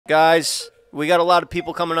Guys, we got a lot of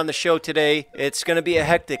people coming on the show today. It's going to be a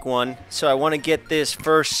hectic one, so I want to get this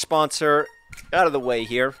first sponsor out of the way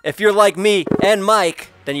here. If you're like me and Mike,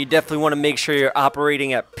 then you definitely want to make sure you're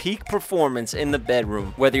operating at peak performance in the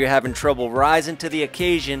bedroom. Whether you're having trouble rising to the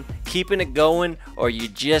occasion, keeping it going, or you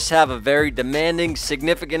just have a very demanding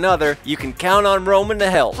significant other, you can count on Roman to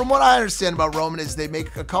help. From what I understand about Roman is they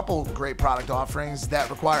make a couple great product offerings that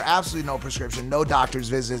require absolutely no prescription, no doctor's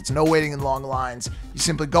visits, no waiting in long lines. You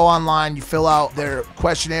simply go online, you fill out their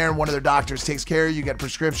questionnaire, and one of their doctors takes care of you, you get a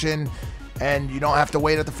prescription, and you don't have to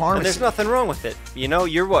wait at the pharmacy. And there's nothing wrong with it. You know,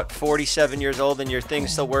 you're what, 47 years old and your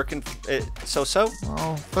thing's still working so-so?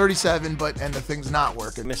 Well, 37, and the thing's not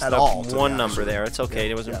working Missed at up all. one number there. It's okay.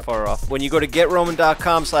 It wasn't far off. When you go to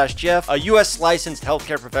GetRoman.com/Jeff, a U.S. licensed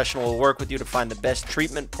healthcare professional will work with you to find the best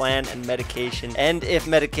treatment plan and medication. And if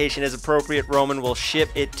medication is appropriate, Roman will ship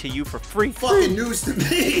it to you for free. Fucking news to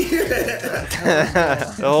me.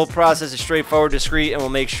 The whole process is straightforward, discreet, and will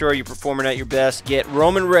make sure you're performing at your best. Get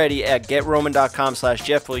Roman ready at GetRoman.com/Jeff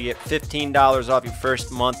where you get $15 off your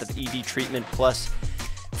first month of ED treatment plus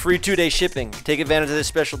free 2-day shipping. Take advantage of this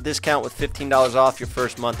special discount with $15 off your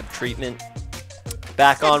first month of treatment.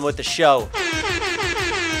 Back on with the show.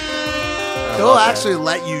 They'll actually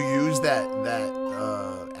let you use that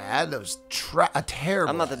ad. That was terrible.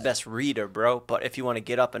 I'm not the best reader, bro, but if you want to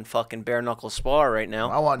get up and fucking bare knuckle spar right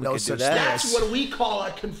now, I want no such thing. That's what we call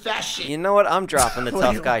a confession. You know what? I'm dropping the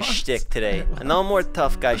tough guy shtick today. No more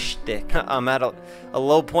tough guy shtick. I'm at a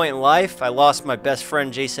low point in life. I lost my best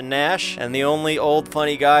friend, Jason Nash, and the only old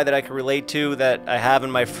funny guy that I can relate to that I have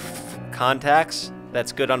in my contacts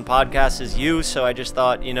that's good on podcasts is you, so I just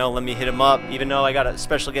thought, you know, let me hit him up, even though I got a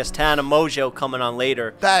special guest, Tana Mongeau, coming on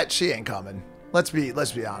later. She ain't coming. Let's be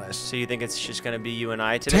honest. So you think it's just gonna be you and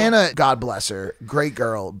I today? Tana, God bless her, great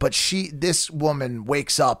girl, but this woman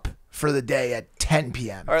wakes up for the day at 10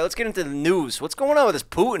 p.m. All right, let's get into the news. What's going on with this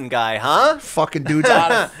Putin guy, huh? Fucking dude's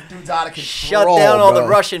out of control. Shut down all the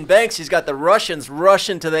Russian banks. He's got the Russians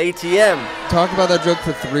rushing to the ATM. Talk about that joke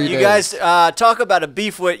for 3 days. You guys talk about a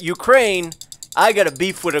beef with Ukraine. I got a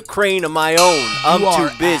beef with Ukraine of my own. I'm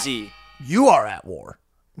too busy. You are at war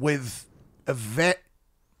with event.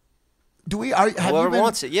 Whoever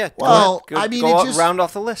wants it, yeah. Well, go, I mean, go round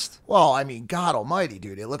off the list. Well, I mean, God Almighty,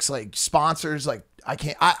 dude. It looks like sponsors. Like I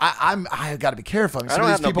can't. I got to be careful. I don't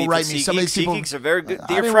have no beef with SeatGeeks are very good.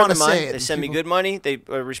 Dear friend of mine. They send me good money. They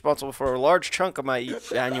are responsible for a large chunk of my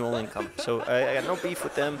annual income. So I got no beef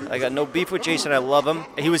with them. I got no beef with Jason. I love him.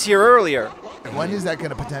 He was here earlier. When is that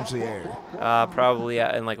going to potentially air? Probably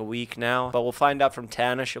in like a week now. But we'll find out from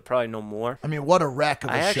Tana. She'll probably know more. I mean, what a wreck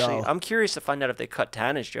of a show. I'm curious to find out if they cut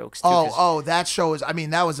Tana's jokes too. Oh, that show is. I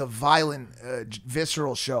mean, that was a violent,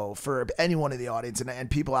 visceral show for anyone in the audience,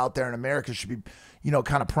 and people out there in America should be, you know,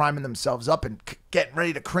 kind of priming themselves up and getting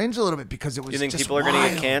ready to cringe a little bit because it was. You think just people are going to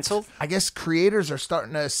get canceled? I guess creators are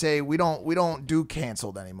starting to say we don't do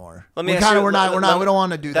canceled anymore. Let me ask you, we don't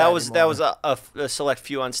want to do that. That was a select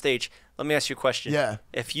few on stage. Let me ask you a question. Yeah.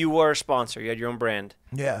 If you were a sponsor, you had your own brand.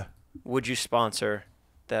 Yeah. Would you sponsor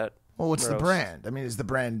that? Well, what's the brand? I mean, is the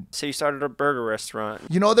brand? Say you started a burger restaurant.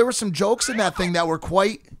 You know, there were some jokes in that thing that were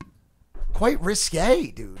quite risque,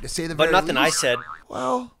 dude. To say the very But nothing least. I said.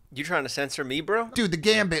 Well. You trying to censor me, bro? Dude, the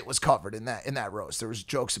gambit was covered in that roast. There was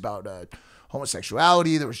jokes about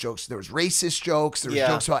homosexuality. There was racist jokes. There was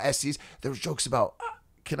jokes about STs. There was jokes about.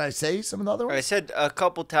 Can I say some of the other ones? I said a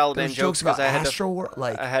couple Taliban jokes about I had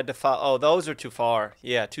I had to follow. Oh, those are too far.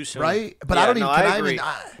 Yeah, too soon. Right? But yeah, I don't even. I agree.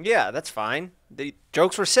 Yeah, that's fine. The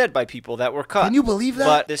jokes were said by people that were cut. Can you believe that?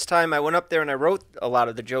 But this time I went up there and I wrote a lot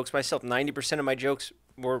of the jokes myself. 90% of my jokes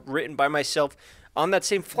were written by myself. On that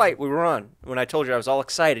same flight we were on, when I told you I was all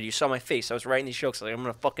excited, you saw my face. I was writing these jokes like, I'm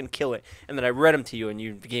going to fucking kill it. And then I read them to you, and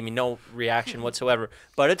you gave me no reaction whatsoever.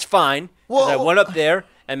 But it's fine, because I went up there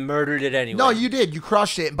and murdered it anyway. No, you did. You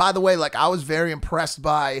crushed it. And by the way, like I was very impressed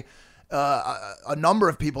by a number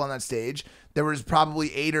of people on that stage. There was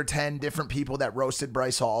probably 8 or 10 different people that roasted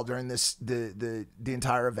Bryce Hall during the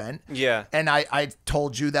entire event. Yeah. And I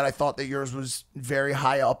told you that I thought that yours was very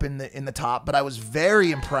high up in the top, but I was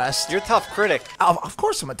very impressed. You're a tough critic. Of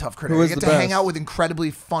course I'm a tough critic. Who I was get the to best? hang out with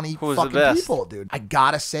incredibly funny fucking people, dude. I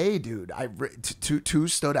gotta say, dude, two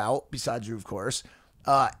stood out besides you, of course.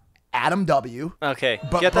 Adam W. Okay,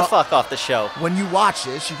 get the fuck off the show. When you watch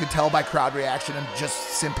this, you can tell by crowd reaction and just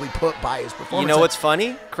simply put by his performance. You know what's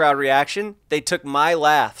funny? Crowd reaction. They took my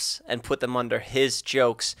laughs and put them under his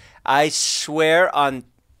jokes. I swear on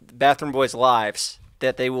Bathroom Boys' lives,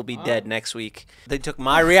 that they will be dead next week. They took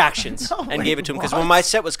my reactions and gave it to him because when my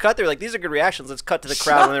set was cut, they were like, "These are good reactions. Let's cut to the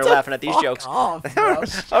crowd when they're laughing at these jokes." Off,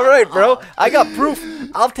 All right, bro. I got proof.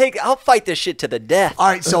 I'll fight this shit to the death. All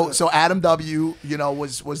right, so Adam W,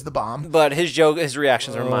 was the bomb. But his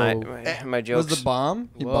reactions are my jokes. Was the bomb?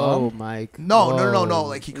 He Whoa, bombed? Mike. No.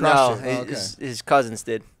 Like he crushed it. His cousins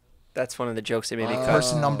did. That's one of the jokes they made me cut.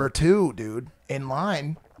 Person number 2, dude, in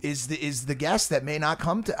line is the guest that may not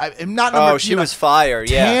come to. I'm not number. Oh, she was fire.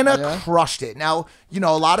 Yeah. Tana crushed it. Now, a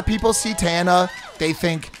lot of people see Tana, they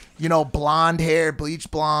think, blonde hair, bleach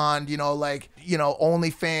blonde,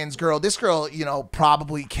 OnlyFans girl. This girl,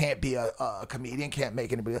 probably can't be a comedian, can't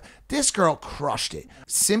make anybody. This girl crushed it.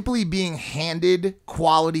 Simply being handed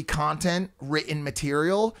quality content, written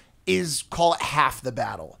material is, call it, half the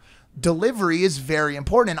battle. Delivery is very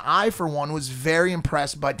important, and I, for one, was very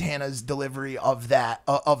impressed by Tana's delivery of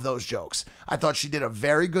those jokes. I thought she did a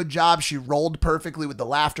very good job. She rolled perfectly with the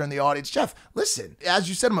laughter in the audience. Jeff, listen, as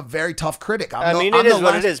you said, I'm a very tough critic. It is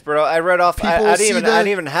what it is, bro. I read off. I didn't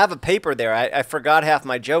even have a paper there. I forgot half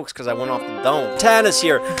my jokes because I went off the dome. Tana's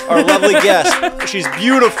here, our lovely guest. She's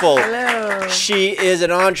beautiful. Hello. She is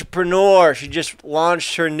an entrepreneur. She just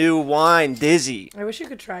launched her new wine, Dizzy. I wish you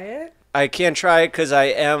could try it. I can't try it because I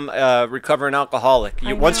am a recovering alcoholic.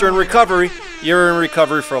 Once you're in recovery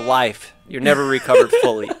for life. You're never recovered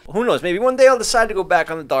fully. Who knows? Maybe one day I'll decide to go back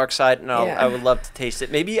on the dark side, and I would love to taste it.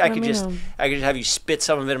 Maybe I could just have you spit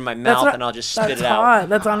some of it in my mouth, and I'll just spit it out.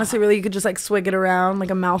 That's honestly really, you could just like swig it around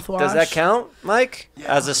like a mouthwash. Does that count, Mike?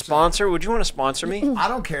 Yeah, as a sponsor, would you want to sponsor me? I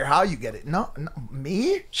don't care how you get it. No,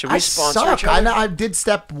 me? Should we sponsor each other? I did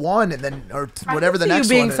step 1, and then whatever the next you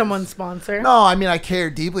being one is. someone's sponsor. No, I mean I care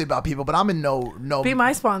deeply about people, but I'm in no. Be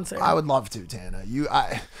my sponsor. I would love to, Tana. He's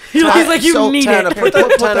like you need Tana, it. Put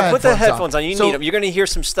the headphones on. You need them. You're gonna hear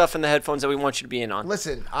some stuff in the headphones that we want you to be in on.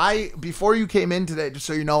 Listen, before you came in today, just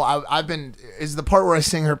so you know, I've been. Is the part where I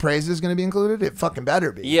sing her praises going to be included? It fucking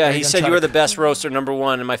better be. Yeah, he said you were the best roaster,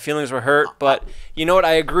 #1, and my feelings were hurt. But you know what?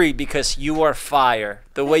 I agree because you are fire.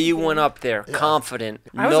 The way you went up there, confident,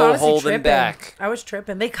 no holding back. I was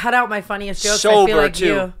tripping. They cut out my funniest jokes. Sober I feel like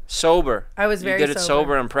too. Sober. I was very sober. You did it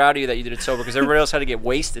sober. I'm proud of you that you did it sober because everybody else had to get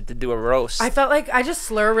wasted to do a roast. I felt like I just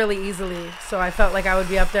slur really easily, so I felt like I would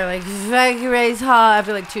be up there like raise hot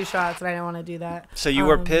after like 2 shots, and I didn't want to do that. So you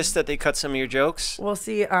were pissed that they cut some of your jokes? We'll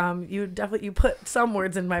see. You put some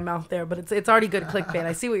words in my mouth there, but it's already good clickbait.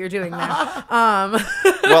 I see what you're doing there.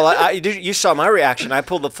 Well, you saw my reaction. I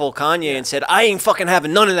pulled the full Kanye and said, I ain't fucking having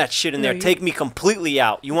none of that shit in there. Take me completely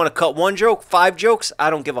out. You want to cut 1 joke, 5 jokes? I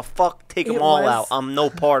don't give a fuck. Take them all out. I'm no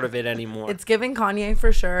part of it anymore. It's giving Kanye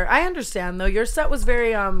for sure. I understand though. Your set was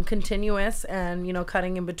very continuous and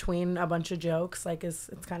cutting in between a bunch of jokes. Like it's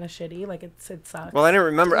kind of shitty. Like it sucks. Well, I didn't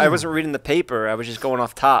remember. I wasn't reading the paper. I was just going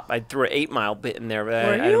off top. I threw an 8 Mile bit in there, but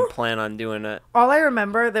I didn't plan on doing it. All I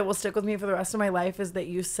remember that will stick with me for the rest of my life is that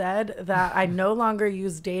you said that I no longer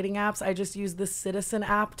use dating apps. I just use the Citizen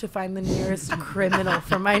app to find the nearest criminal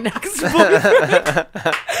for my next boyfriend.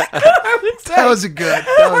 That was good.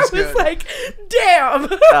 I was like, damn.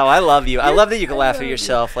 Oh, I love you. I love that you can laugh at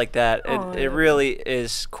yourself like that. It really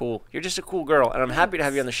is cool. You're just a cool girl, and I'm happy to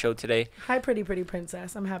have you on the show today. Hi, pretty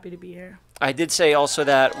princess. I'm happy to be here. I did say also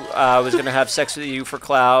that I was gonna have sex with you for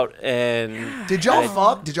clout, and did y'all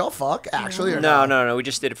fuck? Did y'all fuck actually? Or no. We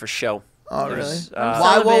just did it for show. Oh, really?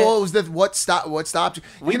 Why? What was what stopped you?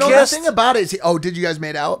 We kissed. The thing about it is, did you guys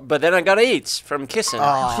made out? But then I got AIDS from kissing.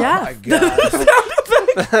 Oh yeah. My god!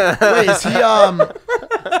 Wait,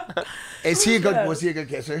 is he a good? Was he a good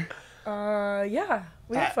kisser? Yeah.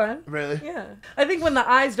 We had fun. Really? Yeah. I think when the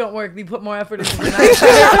eyes don't work, we put more effort into the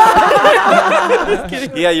eyes.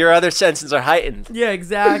 Yeah, your other senses are heightened. Yeah,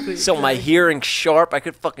 exactly. So my hearing's sharp. I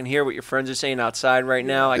could fucking hear what your friends are saying outside right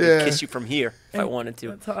now. I could kiss you from here if I wanted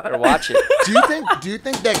to, or watch it. Do you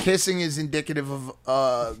think that kissing is indicative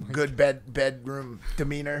of good bedroom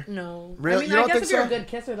demeanor? No. Really? I mean, you don't I guess think if so? you're a good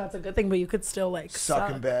kisser, that's a good thing, but you could still like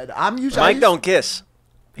suck in bed. Mike don't kiss.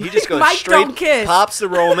 He just goes Mike straight, don't kiss. pops the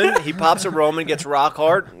Roman. He pops a Roman, gets rock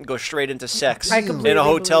hard, and goes straight into sex in a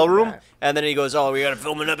hotel room. And then he goes, we got to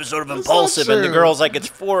film an episode of Impulsive. And the girl's like, it's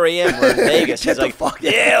 4 a.m. We're in Vegas. He's like,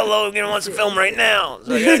 yeah, Logan wants to film right now.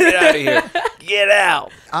 So I got to get out of here. Get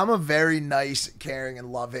out. I'm a very nice, caring,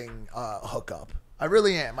 and loving hookup. I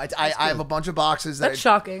really am. I have a bunch of boxes. That's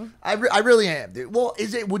shocking. I really am, dude. Well,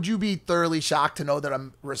 would you be thoroughly shocked to know that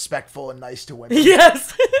I'm respectful and nice to women?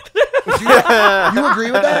 Yes. You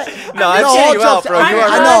agree with that? No, I've seen you out, bro.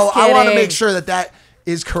 I know. I want to make sure that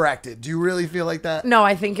is corrected. Do you really feel like that? No,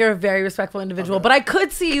 I think you're a very respectful individual, but I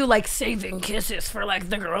could see you like saving kisses for like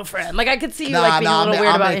the girlfriend. Like I could see you like being a little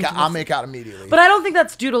weird about intimacy. I'll make out immediately. But I don't think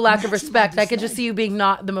that's due to lack of respect. I could just see you being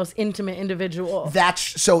not the most intimate individual.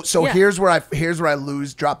 That's so. Yeah. Here's where I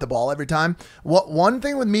drop the ball every time. One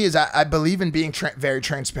thing with me is I believe in being very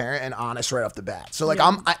transparent and honest right off the bat. So like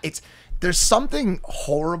there's something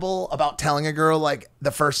horrible about telling a girl like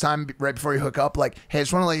the first time right before you hook up, like, hey, I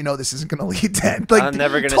just want to let you know this isn't going to lead to anything. Like, I'm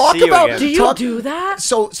never going to see you again. Do you do that?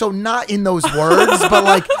 So not in those words, but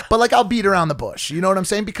like I'll beat around the bush. You know what I'm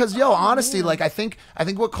saying? Because honestly, like I think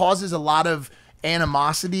what causes a lot of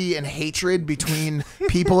animosity and hatred between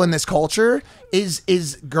people in this culture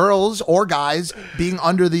is girls or guys being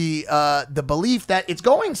under the belief that it's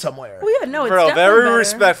going somewhere. Well, yeah, no, it's bro, very better.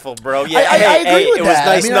 respectful, bro. Yeah, I agree with it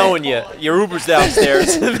that. was nice knowing you. Your Uber's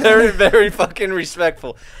downstairs. Very, very fucking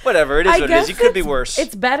respectful. Whatever, it is what it is. You could be worse.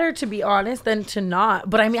 It's better to be honest than to not.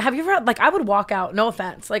 But I mean, have you ever like I would walk out? No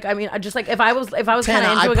offense. Like I mean, I just like if I was kind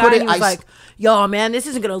of into a guy and he was like, "Yo, man, this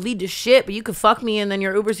isn't gonna lead to shit, but you could fuck me," and then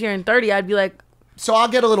your Uber's here in 30, I'd be like. So I'll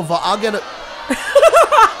get a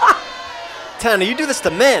Tana, you do this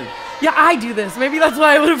to men. Yeah, I do this. Maybe that's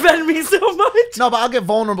why it would offend me so much. No, but I'll get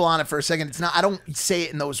vulnerable on it for a second. It's not. I don't say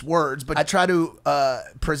it in those words, but I try to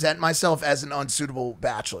present myself as an unsuitable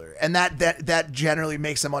bachelor, and that generally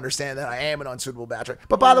makes them understand that I am an unsuitable bachelor.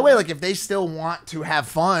 But by the way, like if they still want to have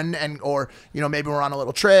fun, or maybe we're on a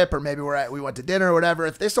little trip, or maybe we went to dinner or whatever.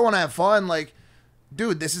 If they still want to have fun, like.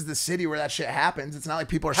 Dude, this is the city where that shit happens. It's not like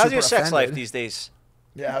people are super offended. How's your sex life these days?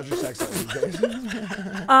 Yeah, how's your sex life these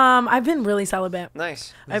days? I've been really celibate.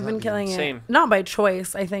 Nice. I've been killing it. Same. Not by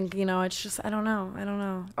choice. I think, it's just, I don't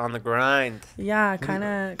know. On the grind. Yeah, kind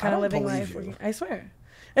of living life. I swear.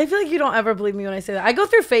 I feel like you don't ever believe me when I say that. I go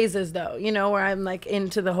through phases though, where I'm like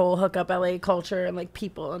into the whole hookup LA culture and like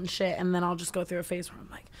people and shit, and then I'll just go through a phase where I'm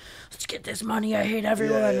like, let's get this money. I hate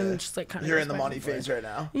everyone, and just like kind of. You're in the money phase right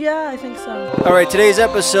now. Yeah, I think so. All right, today's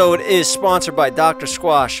episode is sponsored by Dr.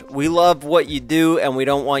 Squash. We love what you do, and we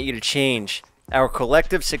don't want you to change. Our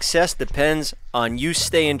collective success depends on you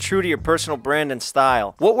staying true to your personal brand and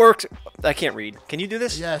style. What works? I can't read. Can you do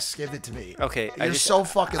this? Yes, give it to me. Okay. You're so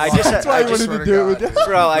fucking. That's why I wanted to do it.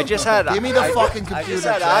 Bro, I just had. Give me the fucking computer. I just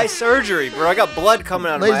had eye surgery, bro. I got blood coming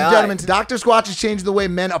out of my eye. Ladies and gentlemen, Dr. Squatch has changed the way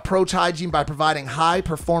men approach hygiene by providing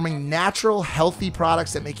high-performing, natural, healthy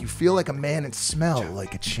products that make you feel like a man and smell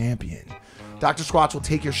like a champion. Dr. Squatch will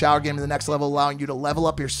take your shower game to the next level, allowing you to level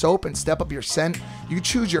up your soap and step up your scent. You can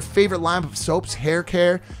choose your favorite line of soaps, hair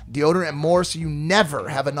care, deodorant, and more, so you never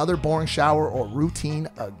have another boring shower or routine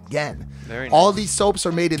again. Very nice. All of these soaps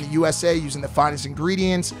are made in the USA using the finest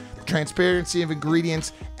ingredients, the transparency of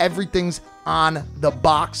ingredients. Everything's on the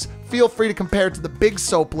box. Feel free to compare it to the big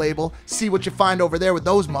soap label. See what you find over there with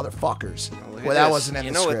those motherfuckers. Well, that wasn't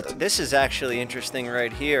in the script. This is actually interesting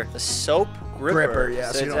right here. The soap gripper.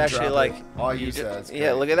 Yeah, so you it's don't actually drop like it. All you said.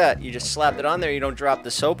 Yeah, look at that. You just slapped it on there. You don't drop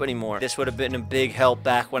the soap anymore. This would have been a big help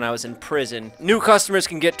back when I was in prison. New customers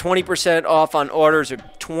can get 20% off on orders of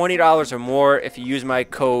 $20 or more if you use my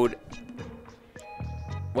code.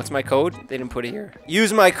 What's my code? They didn't put it here.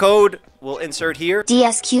 Use my code. We'll insert here.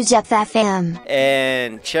 DSQJEFFFM.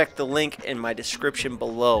 And check the link in my description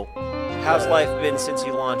below. How's life been since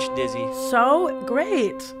you launched Dizzy? So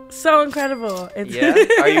great. So incredible. Yeah?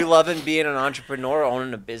 Are you loving being an entrepreneur,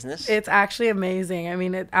 owning a business? It's actually amazing. I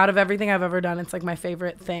mean, out of everything I've ever done, it's like my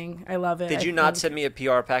favorite thing. I love it. Did you not send me a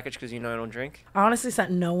PR package because you know I don't drink? I honestly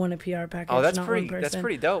sent no one a PR package. Oh, that's not pretty. one person. That's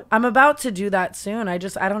pretty dope. I'm about to do that soon. I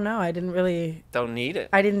don't know. I didn't really. Don't need it.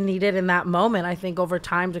 I didn't need it in that moment. I think over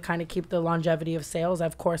time to kind of keep the longevity of sales.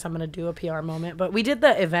 Of course, I'm going to do a PR moment, but we did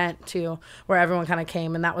the event too, where everyone kind of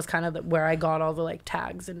came, and that was kind of where I got all the like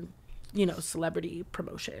tags and celebrity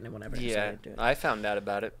promotion and whatever. Yeah, I found out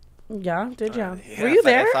about it. Yeah, did you? Yeah, Were you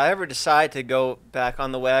there? If I ever decide to go back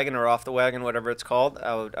on the wagon or off the wagon, whatever it's called,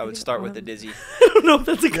 I would start with the Dizzy. I don't know if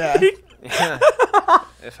that's a good thing. Yeah.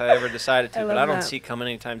 If I ever decided to, but I don't see it coming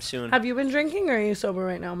anytime soon. Have you been drinking, or are you sober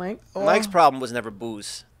right now, Mike? Mike's problem was never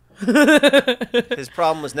booze. His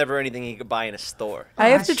problem was never anything he could buy in a store. I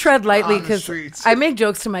have to tread lightly because I make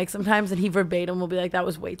jokes to Mike sometimes, and he verbatim will be like, "That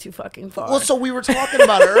was way too fucking far." Well, so we were talking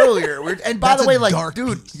about it earlier, and by the way, like,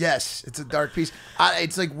 dude, yes, it's a dark piece.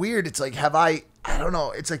 It's like weird. It's like, I don't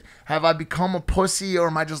know. It's like, have I become a pussy, or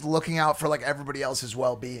am I just looking out for like everybody else's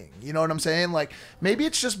well-being? You know what I'm saying? Like, maybe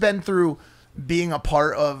it's just been through being a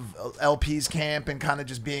part of LP's camp and kind of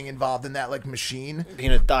just being involved in that like machine.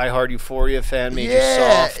 Being a diehard Euphoria fan made you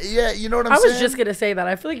soft. Yeah, you know what I'm saying? I was just gonna say that.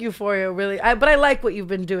 I feel like Euphoria really, but I like what you've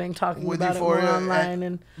been doing, talking with about Euphoria it more online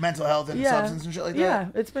and mental health and substance and shit like that. Yeah,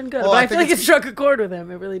 it's been good. Well, but I feel like it struck a chord with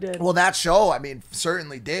him. It really did. Well, that show, I mean,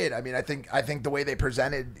 certainly did. I mean, I think the way they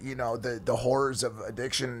presented, you know, the horrors of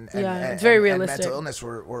addiction and, it's very and realistic. mental illness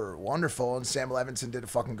were wonderful. And Sam Levinson did a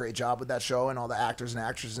fucking great job with that show, and all the actors and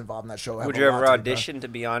actresses involved in that show. Would you ever audition to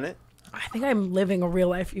be on it? I think I'm living a real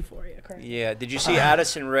life Euphoria currently. Yeah. Did you see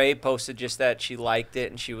Addison Rae posted just that she liked it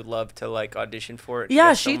and she would love to like audition for it?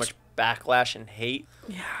 Yeah, she got so much backlash and hate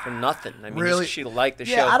for nothing. I mean, Really? she liked the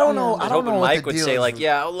show. Yeah, I don't know. I was I don't hoping know what Mike the would deal say is. like,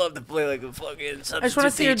 "Yeah, I would love to play like a fucking substitute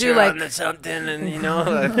wanna see her do, teacher like- on something," and you know,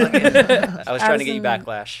 I was trying to get you Addison-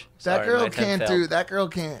 backlash. That Sorry, girl my attempt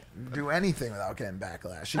failed. can't do anything without getting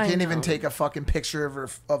backlash. She I can't even know. take a fucking picture of her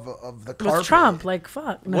of the carpet. With Trump, like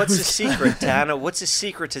fuck. No. What's the secret, Tana? What's the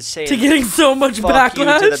secret to saying to getting so much fuck backlash?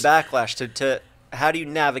 you to the backlash? To how do you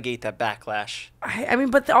navigate that backlash? I mean,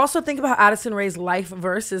 but also think about Addison Rae's life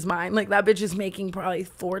versus mine. Like that bitch is making probably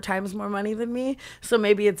 4 times more money than me. So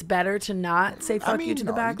maybe it's better to not say fuck you to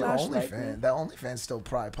the backlash. That OnlyFans still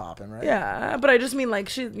probably popping, right? Yeah, but I just mean like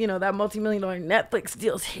she, you know, that multi-million-dollar Netflix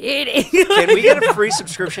deal's hitting. Can we get a free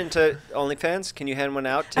subscription to OnlyFans? Can you hand one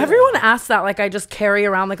out? Everyone asks that. Like I just carry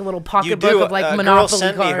around like a little You pocketbook do. of like A girl Monopoly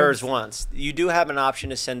sent cards. me hers once. You do have an option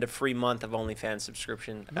to send a free month of OnlyFans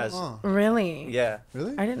subscription. As Really? yeah.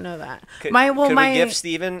 Really? I didn't know that. Could, my could we give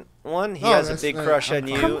Steven one? He has a that's big nice. crush on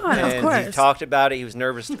you, Come on, of and he course. talked about it. He was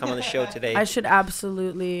nervous to come on the show today. I should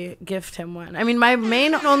absolutely gift him one. I mean, my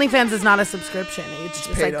main OnlyFans is not a subscription. It's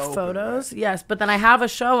just pay like to open, photos. Yes, but then I have a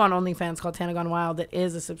show on OnlyFans called Tana Gone Wild that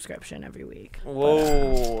is a subscription every week.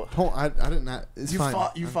 Whoa. I did not. It's You fine.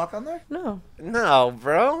 you fuck on there? No. No,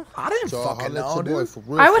 bro. I didn't So fucking I'll let know, your boy dude. for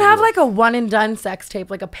real. I would for have real. like a one and done sex tape,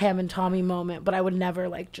 like a Pam and Tommy moment, but I would never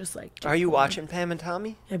like just like. Are you watching Pam and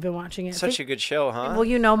Tommy? I've been watching it. Such a good show, huh? Well,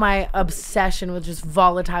 you know my obsession with just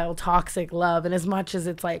volatile, toxic love, and as much as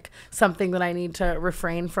it's like something that I need to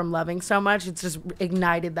refrain from loving so much, it's just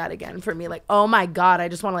ignited that again for me. Like, oh my god, I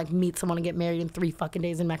just want to like meet someone and get married in 3 fucking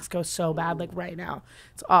days in Mexico so bad, like right now.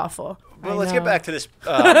 It's awful. Well, I let's know. get back to this.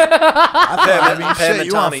 I mean, Pam shit, and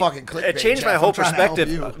you want Tommy. fucking clickbait, It changed my Jeff. whole I'm trying to help perspective,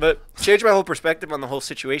 you. but changed my whole perspective on the whole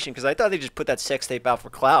situation because I thought they just put that sex tape out for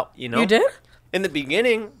clout. You know, You did? In the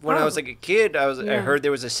beginning, when I was like a kid, I heard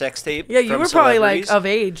there was a sex tape. Yeah, you from were probably like celebrities. of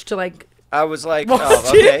age to like. I was like, Watch oh,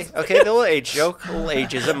 okay, the little age joke, a little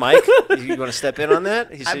ageism. Mike, you want to step in on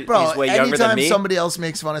that? He's Bro, way younger than anytime me. somebody else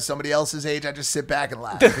makes fun of somebody else's age, I just sit back and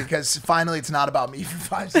laugh because finally it's not about me for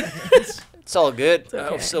 5 seconds. It's all good.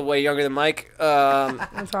 okay. I'm still way younger than Mike.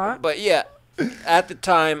 That's hot. But yeah, at the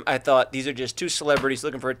time, I thought these are just 2 celebrities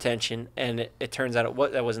looking for attention, and it turns out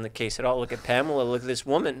that wasn't the case at all. Look at Pamela. Look at this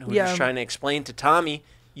woman who's just trying to explain to Tommy,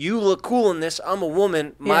 you look cool in this. I'm a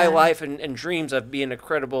woman. My life and dreams of being a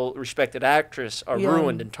credible, respected actress are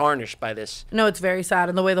ruined and tarnished by this. No, it's very sad,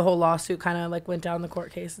 and the way the whole lawsuit kind of like went down the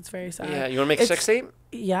court case, it's very sad. Yeah, you want to make a sex tape?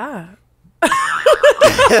 Yeah.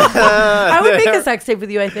 I would make a sex tape with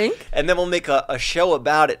you, I think. And then we'll make a show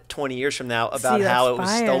about it 20 years from now about See, how that's it was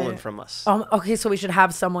fire. stolen from us. Okay, so we should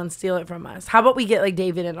have someone steal it from us. How about we get like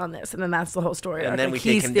David in on this, and then that's the whole story. And arc. then Like, we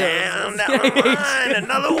he take him steals down it. the line.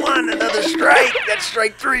 Another one, another strike. That's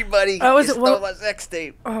strike 3, buddy. Oh, is You it- what- stole a sex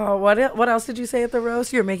tape. Oh, what else did you say at the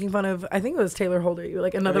roast? You're making fun of. I think it was Taylor Holder. You were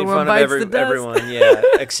like another Made one fun of bites the dust. everyone, yeah,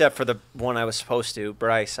 except for the one I was supposed to,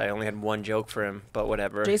 Bryce. I only had one joke for him, but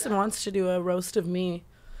whatever. Jason wants to do a roast of me.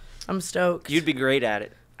 I'm stoked. You'd be great at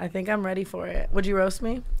it. I think I'm ready for it. Would you roast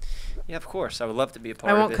me? Yeah, of course. I would love to be a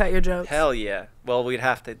part I of it. won't cut your jokes. Hell yeah. Well, we'd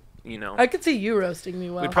have to, you know. I could see you roasting me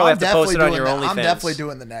well. We'd probably have to post it on your OnlyFans. I'm definitely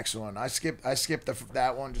doing the next one. I skipped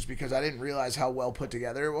that one just because I didn't realize how well put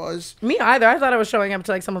together it was. Me either. I thought I was showing up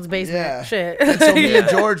to like someone's basement. Yeah. Shit. And so me Yeah.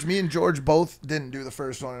 and George both didn't do the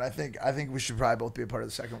first one, and I think we should probably both be a part of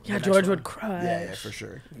the second one. Yeah, the next George one. would crush. Yeah, for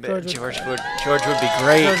sure. But George George would would be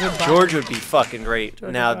great. George would George would be fucking great.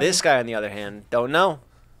 George Now, would this guy, on the other hand, don't know.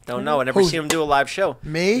 I never Who? seen him do a live show.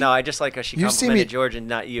 Me? No, I just like how she You see complimented me- George and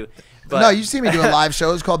not you. But, No, you see me doing live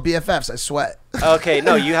shows called BFFs. I sweat. Okay,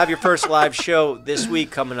 no, you have your first live show this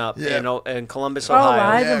week coming up Yeah. in Columbus, Oh, Ohio.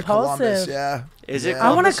 live. Yeah, Impulsive. Columbus. Yeah. Is it Yeah.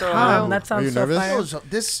 I want to Columbus, Ohio? come. That Are sounds you so nervous? fire. So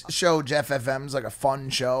this show, Jeff FM, is like a fun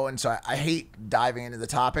show, and so I hate diving into the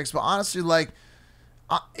topics. But honestly, like,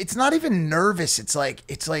 it's not even nervous. It's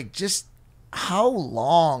like just how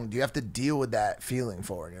long do you have to deal with that feeling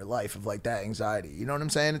for in your life of like that anxiety? You know what I'm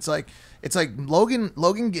saying? It's like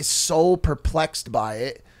Logan gets so perplexed by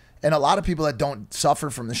it, And a lot of people that don't suffer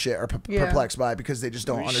from the shit are perplexed by it because they just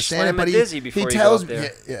don't understand it. But he tells me,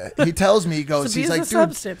 he tells me, he goes, he's like,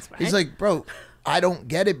 dude, he's like, bro, I don't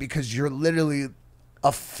get it because you're literally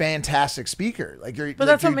a fantastic speaker. Like you're, but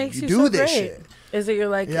that's what makes you so great. Shit. Is that you're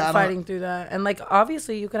like fighting through that, and like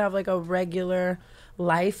obviously you could have like a regular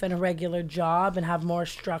life and a regular job and have more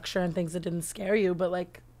structure and things that didn't scare you, but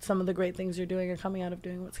like some of the great things you're doing are coming out of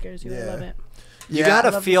doing what scares you. I love it. You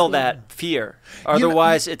gotta feel that fear,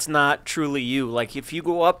 otherwise it's not truly you. Like if you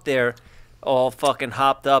go up there all fucking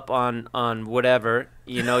hopped up on whatever,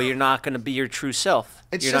 you know, you're not gonna be your true self.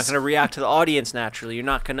 You're not gonna react to the audience naturally. You're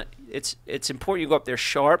not gonna. It's important you go up there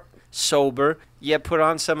sharp, sober. Yeah, put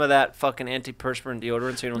on some of that fucking antiperspirant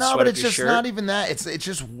deodorant so you don't sweat up your shirt. No, but it's just not even that. It's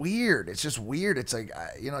just weird. It's just weird. It's like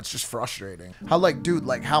you know, it's just frustrating. How like, dude,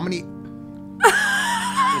 like how many?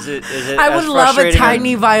 Is it I would love a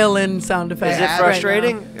tiny violin sound effect. Is it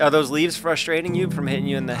frustrating? Right, are those leaves frustrating you from hitting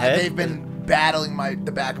you in the head? They've been battling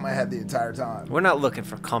the back of my head the entire time. We're not looking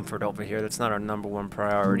for comfort over here. That's not our #1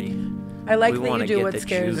 priority. I like that you do what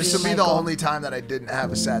scares you. This will be the only time that I didn't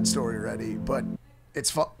have a sad story ready, but it's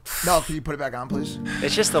fun. No, can you put it back on, please?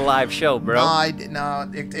 It's just a live show, bro. No,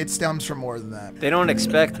 it stems from more than that. They don't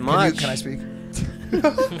expect much. Can I speak?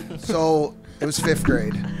 So it was 5th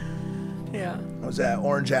grade. Yeah. I was at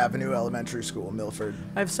Orange Avenue Elementary School in Milford.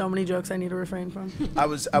 I have so many jokes I need to refrain from. I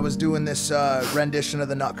was doing this rendition of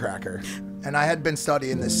the Nutcracker, and I had been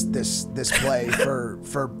studying this play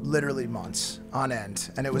for literally months on end,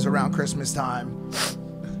 and it was around Christmas time.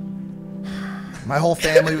 My whole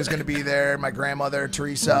family was going to be there. My grandmother,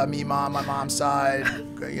 Teresa, me, mom, my mom's side,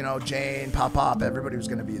 you know, Jane, Pop, everybody was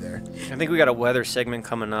going to be there. I think we got a weather segment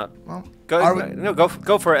coming up. Well,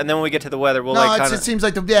 go for it, and then when we get to the weather, we'll like kind of. It seems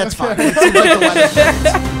like it's fine. It seems like the weather.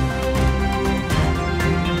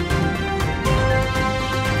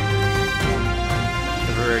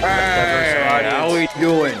 How we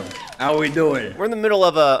doing? How we doing? We're in the middle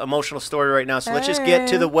of an emotional story right now, so let's just get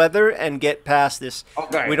to the weather and get past this.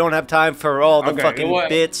 Okay. We don't have time for all the fucking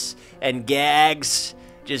bits and gags.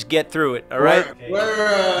 Just get through it, all right?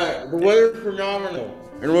 The weather's phenomenal.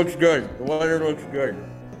 It looks good. The weather looks good.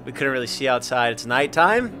 We couldn't really see outside. It's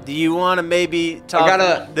nighttime. Do you want to maybe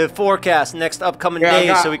talk the forecast next upcoming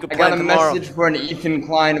days so we can plan tomorrow? I got a message for an Ethan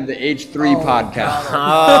Klein of the H3 podcast.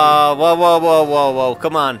 Whoa.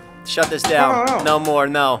 Come on. Shut this down. No more,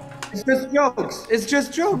 no. It's just jokes. It's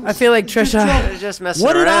just jokes. I feel like Trisha. We're just messing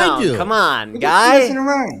around. What did I do? Come on, guy. We're just messing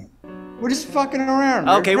around. We're just fucking around.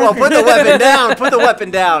 Okay, well, put the weapon down. Put the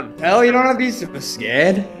weapon down. Hell, you don't have to be so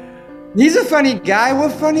scared. He's a funny guy. We're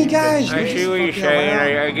funny guys. I see what you're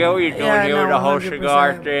saying. I get what you're doing here with the whole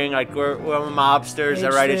cigar thing. Like, we're mobsters,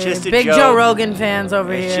 all right? It's just a big joke. Joe Rogan fans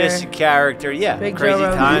over here. It's just a character. Yeah, big crazy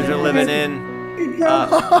Joe times we're living in.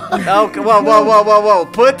 Okay, whoa.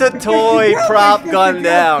 Put the toy prop gun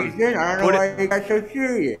down. I don't know why you got so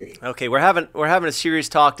serious. Okay, we're having a serious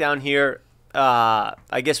talk down here.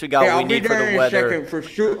 I guess we got what we need for the weather.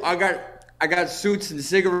 I got suits and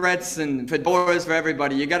cigarettes and fedoras for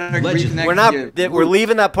everybody. You gotta agree next to we're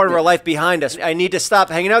leaving that part of our life behind us. I need to stop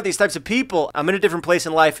hanging out with these types of people. I'm in a different place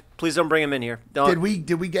in life. Please don't bring them in here. Don't.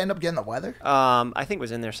 Did we end up getting the weather? I think it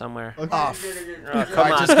was in there somewhere. Okay.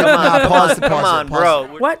 Come on,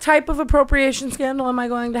 bro. What type of appropriation scandal am I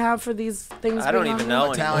going to have for these things? I don't even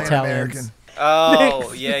know. Italian American.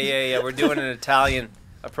 Oh, yeah. We're doing an Italian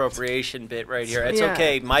appropriation bit right here. It's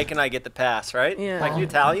okay. Mike and I get the pass, right? Yeah. Mike, you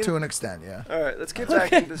Italian? To an extent, yeah. All right, let's get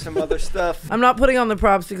back into some other stuff. I'm not putting on the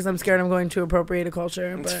props because I'm scared I'm going to appropriate a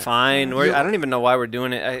culture. It's fine. I don't even know why we're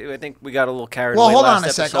doing it. I think we got a little carried away. Well, hold on a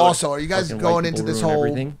sec. Also, are you guys going into this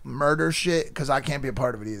whole murder shit? Because I can't be a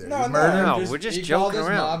part of it either. No, we're just joking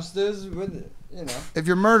around. Mobsters with, you know. If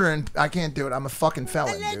you're murdering, I can't do it. I'm a fucking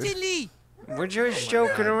felon, dude. We're just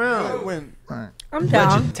joking around. I'm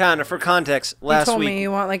down. Tana, for context, last week. You told me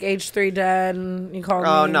you want like H3 dead, and you called me.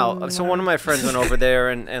 Oh, no. So one of my friends went over there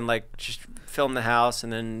and like just filmed the house,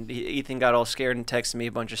 and then Ethan got all scared and texted me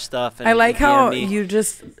a bunch of stuff. And I like how you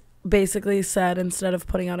just basically said, instead of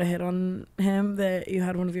putting out a hit on him, that you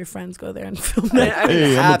had one of your friends go there and film it. I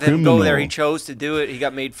didn't have him go there. He chose to do it. He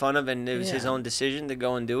got made fun of, and it was his own decision to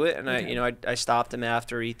go and do it. And I stopped him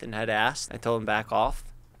after Ethan had asked. I told him back off.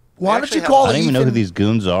 Why don't you call Ethan? I don't even know who these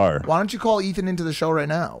goons are. Why don't you call Ethan into the show right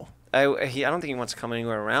now? I don't think he wants to come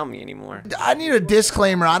anywhere around me anymore. I need a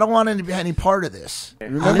disclaimer. I don't want any part of this.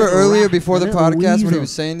 Remember earlier before the podcast what he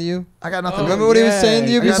was saying to you? I got nothing. Remember what he was saying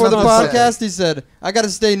to you before the podcast? He said, I got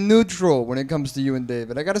to stay neutral when it comes to you and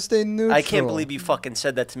David. I got to stay neutral. I can't believe you fucking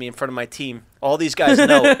said that to me in front of my team. All these guys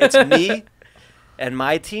know it's me and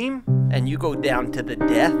my team, and you go down to the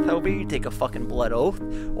death over here, you take a fucking blood oath.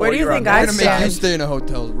 Where do you think I I'm gonna make you stand? stay in a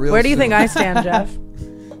hotel real Where do you soon. think I stand, Jeff?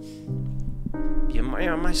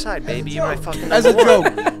 You're on my side, baby. You're my fucking As a number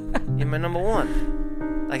joke. one. You're my number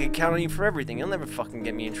one. I can count on you for everything. You'll never fucking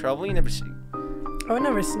get me in trouble. You never see. I would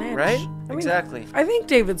never snitch. Right? I mean, Exactly. I think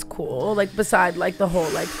David's cool. Like beside like the whole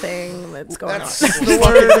like thing that's going That's on. the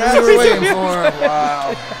word that you were waiting for. Wow.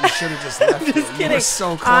 You should have just left it. Just You kidding. were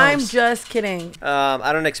so close. I'm just kidding.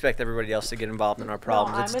 I don't expect everybody else to get involved in our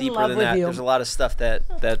problems. I'm It's in deeper love than with that. you. There's a lot of stuff that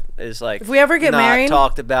is like If we ever get not married-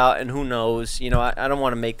 talked about, and who knows? You know, I don't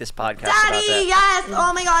want to make this podcast about Daddy, that. yes.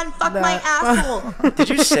 Oh my God, fuck my asshole. Did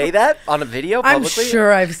you say that on a video I'm publicly?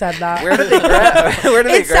 sure I've said that. Where did they grab? Where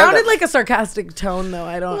did they It grab sounded that? like a sarcastic tone though.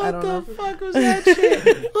 I don't know. What the fuck was that shit?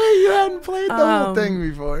 Like, you hadn't played the whole thing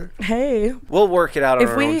before. Hey, We'll work it out on If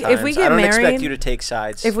our we- own if times. we get I don't married- expect you to take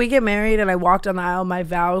sides. if we get married and I walk down the aisle, my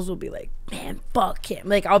vows will be like, man, fuck him.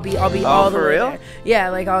 Like I'll be all the for way real? there. Yeah,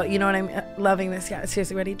 like I'll, you know what I'm loving this. Yeah,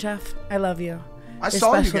 seriously, ready, Jeff? I love you. I You're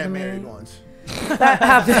saw you special get to me. married once. That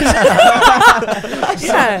happened.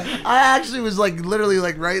 Yeah. I actually was like literally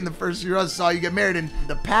like right in the first year I saw you get married, and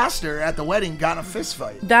the pastor at the wedding got in a fist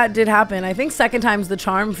fight. That did happen. I think second time's the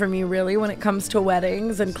charm for me, really, when it comes to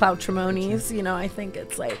weddings and cloutrimonies. You know, I think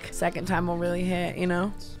it's like second time will really hit, you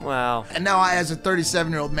know? Wow. And now I, as a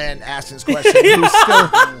 37-year-old man asking this question, who still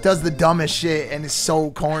does the dumbest shit and is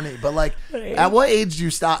so corny. But like, at what age do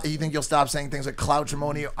you stop? You think you'll stop saying things like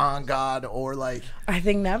cloutrimony, on God, or like? I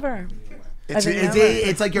think never.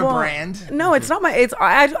 It's like your Well, brand. No, it's not my. It's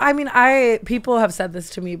I mean people have said this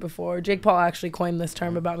to me before. Jake Paul actually coined this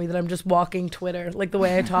term about me that I'm just walking Twitter, like the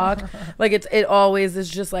way I talk. Like it always is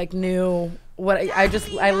just like new. What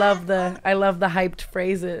I love the hyped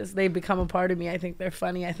phrases. They become a part of me. I think they're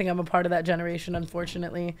funny. I think I'm a part of that generation.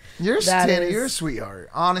 Unfortunately, You're That Tana, is- you're a sweetheart.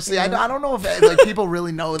 Honestly, I don't know if like people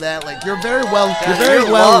really know that. Like you're very well, you're very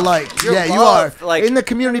You're well loved. liked. You're Yeah, you loved, are like- in the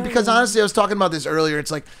community, because honestly, I was talking about this earlier.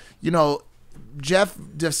 It's like, you know, Jeff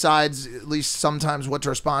decides at least sometimes what to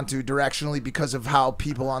respond to directionally because of how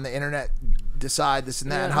people on the internet decide this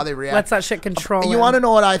and that and how they react. lets that shit control. You him. want to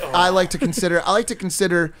know what I like to consider? I like to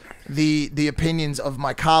consider the opinions of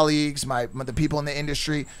my colleagues, the people in the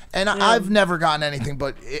industry, and I've never gotten anything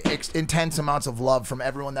but intense amounts of love from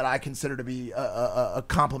everyone that I consider to be a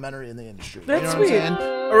complimentary in the industry. That's you know what sweet. I'm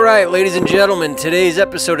saying? All right, ladies and gentlemen, today's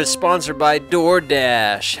episode is sponsored by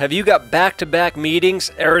DoorDash. Have you got back-to-back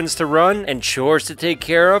meetings, errands to run, and chores to take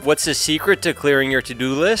care of? What's the secret to clearing your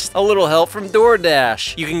to-do list? A little help from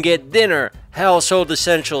DoorDash. You can get dinner, household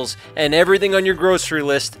essentials, and everything on your grocery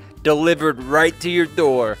list delivered right to your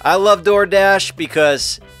door. I love DoorDash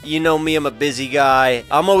because you know me, I'm a busy guy.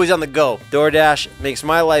 I'm always on the go. DoorDash makes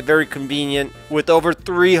my life very convenient. With over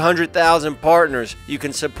 300,000 partners, you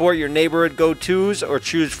can support your neighborhood go-tos or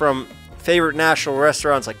choose from favorite national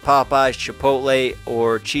restaurants like Popeyes, Chipotle,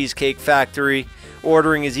 or Cheesecake Factory.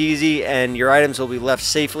 Ordering is easy, and your items will be left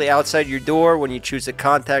safely outside your door when you choose the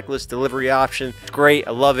contactless delivery option. It's great.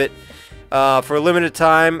 I love it. For a limited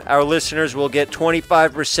time, our listeners will get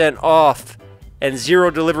 25% off and 0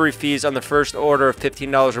 delivery fees on the first order of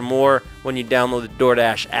 $15 or more when you download the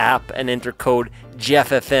DoorDash app and enter code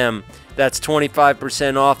JEFFFM. That's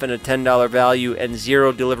 25% off and a $10 value and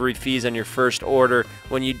 0 delivery fees on your first order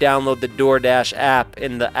when you download the DoorDash app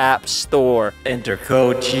in the App Store. Enter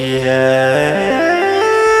code JEFFFM.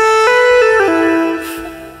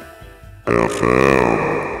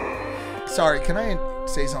 Sorry, can I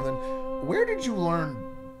say something? Where did you learn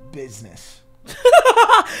business?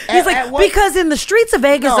 He's like, because in the streets of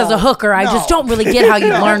Vegas as a hooker, I just don't really get how you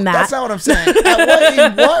learn that. That's not what I'm saying.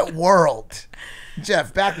 In what world?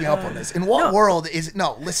 Jeff, back me up on this. In what world is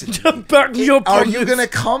no? Listen, Back me up are on you this. gonna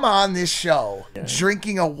come on this show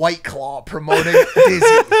drinking a White Claw, promoting Dizzy?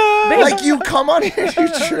 Like you come on here, you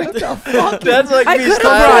drink a fucking. That's like I me could've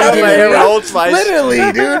styling brought my it. hair with Old Spice. Literally,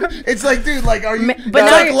 dude. It's like, dude, like, are you? But It's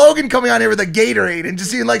now like you're- Logan coming on here with a Gatorade and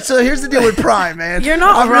just being like, so here's the deal with Prime, man. You're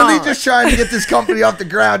not I'm really wrong. just trying to get this company off the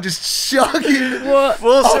ground, just chugging.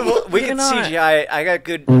 We you're can not. CGI. I got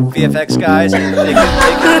good VFX guys. And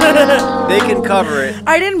they can cover it.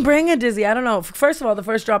 I didn't bring a Dizzy. I don't know. First of all, the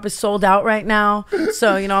first drop is sold out right now.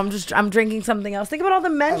 So, you know, I'm drinking something else. Think about all the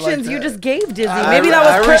mentions you that. just gave Dizzy. Maybe that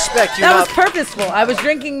was I respect you that not- was purposeful. I was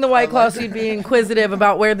drinking the White Claw so you'd be inquisitive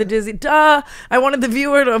about where the Dizzy. Duh. I wanted the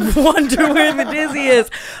viewer to wonder where the Dizzy is.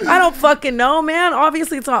 I don't fucking know, man.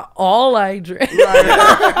 Obviously, it's not all I drink.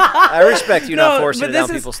 I respect you not forcing but it down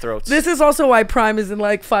this is- people's throats. This is also why Prime is in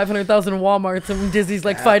like 500,000 Walmarts and Dizzy's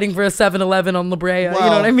like fighting for a 7-Eleven on La Brea. You know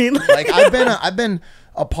what I mean? Like I've been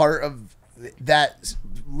a part of that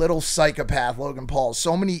little psychopath Logan Paul.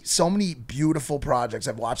 So many beautiful projects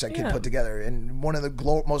I've watched that kid put together, and one of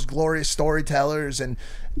the most glorious storytellers and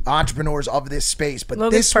entrepreneurs of this space. But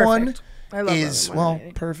Logan's this perfect. one is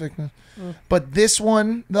perfect. But this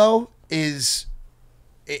one though is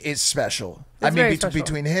special.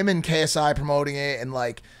 Between him and KSI promoting it, and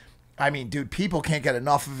like, I mean, dude, people can't get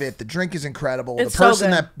enough of it. The drink is incredible. It's the person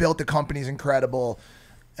so that built the company is incredible.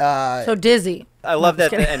 So dizzy. I love that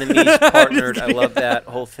the enemies partnered. I love that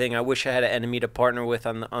whole thing. I wish I had an enemy to partner with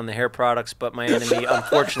on the hair products, but my enemy,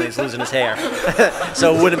 unfortunately, is losing his hair.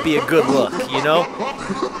 So it wouldn't be a good look, you know?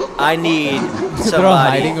 I need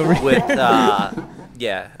somebody with,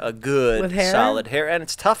 a good, solid hair. And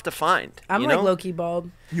it's tough to find. I'm like low-key bald.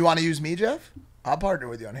 You want to use me, Jeff? I'll partner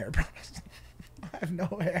with you on hair products. I have no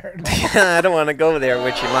hair. I don't want to go there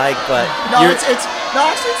with you, Mike, but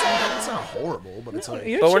it's not horrible, but it's like.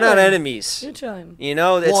 But we're not enemies. You're chilling. You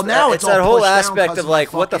know, it's that whole aspect of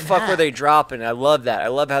like, what the fuck were they dropping? I love that. I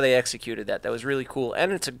love how they executed that. That was really cool,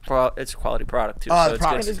 and it's a quality product too. Oh, so the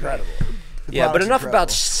product is incredible. Yeah, but enough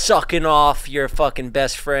about sucking off your fucking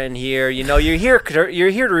best friend here. You know, you're here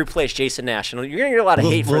to replace Jason Nash. You're gonna get a lot of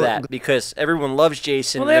hate for that because everyone loves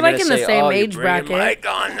Jason. Well, they're like in the same age bracket. Mike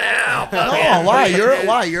on now. No, why?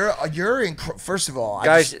 You're first of all,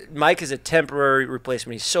 guys. Mike is a temporary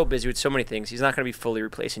replacement. He's so busy with so many things. He's not gonna be fully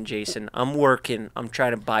replacing Jason. I'm working. I'm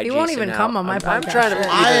trying to buy Jason. He won't even come on my podcast. I'm trying to.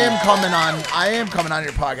 I am coming on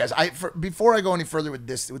your podcast. Before I go any further with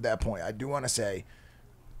that point, I do want to say,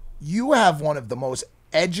 you have one of the most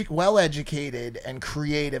well-educated and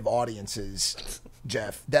creative audiences,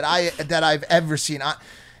 Jeff, that I've ever seen.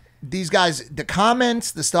 These guys, the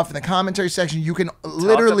comments, the stuff in the commentary section, you can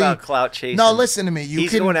literally talk about clout chasing. No, listen to me.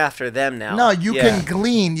 He's going after them now. No, you can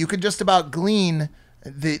glean. You can just about glean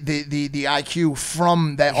the IQ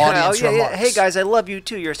from that audience remarks. Hey guys, I love you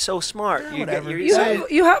too. You're so smart. You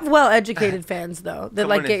have well-educated fans though that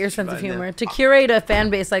like get your sense of humor. To curate a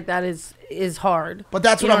fan base like that is hard. But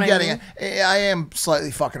that's what I'm getting at. I am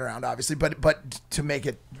slightly fucking around, obviously, but to make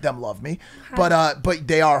it them love me. But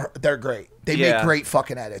they're great. They make great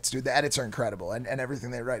fucking edits, dude. The edits are incredible, and everything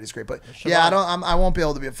they write is great. But I won't be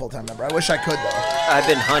able to be a full-time member. I wish I could though. I've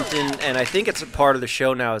been hunting, and I think it's a part of the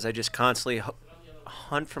show now. Is I just constantly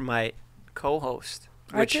hunt for my co-host.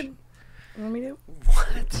 Which, you want me to?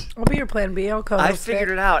 What? I'll be your plan B. I'll co-host. I figured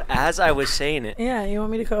it out as I was saying it. Yeah, you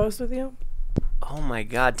want me to co-host with you? Oh my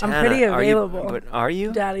God, Tana, I'm pretty available. Are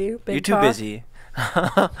you? Daddy, big You're too talk. busy.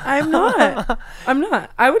 I'm not.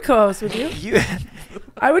 I would co-host with you.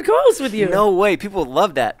 I would co-host with you. No way. People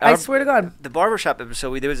love that. I swear to God. The barbershop episode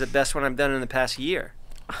we did was the best one I've done in the past year.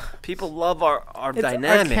 People love our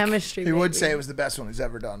dynamic. Our chemistry. He would say it was the best one he's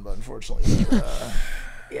ever done, but unfortunately,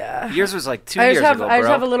 yeah. Yours was like 2 years ago, bro. I just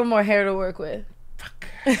have a little more hair to work with.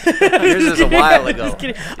 Yours was a while ago.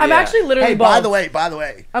 I'm actually literally bald. By the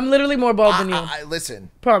way, I'm literally more bald than you.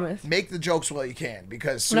 Listen. Promise. Make the jokes while you can,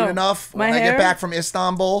 because soon enough, when I get back from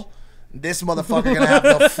Istanbul, this motherfucker gonna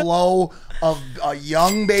have the flow of a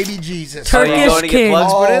young baby Jesus. Turkish king.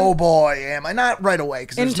 Oh boy, am I not right away?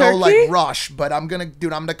 Because there's no like rush. But I'm gonna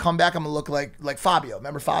come back. I'm gonna look like Fabio.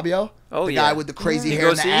 Remember Fabio? Oh the yeah. guy with the crazy hair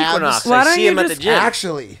and the Equinox. abs. Why I don't see you him at the just- gym.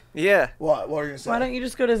 Actually, Yeah. what were you gonna say? Why don't you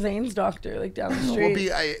just go to Zane's doctor, like down the street?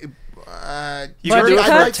 You can do it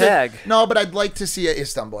for a tag. No, but I'd like to see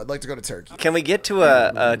Istanbul. I'd like to go to Turkey. Can we get to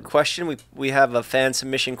a question? We have a fan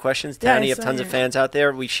submission questions. Tana, you have tons of fans out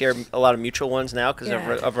there. We share a lot of mutual ones now because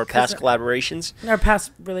of our past collaborations. Our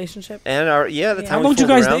past relationship. And the time How we long did you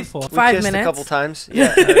fooled guys around. date for? We 5 kissed minutes. a couple times.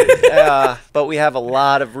 Yeah. But we have a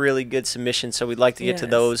lot of really good submissions, so we'd like to get to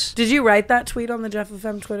those. Did you write that tweet on the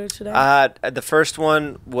JEFFFM Twitter today? The first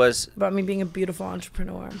one was about me being a beautiful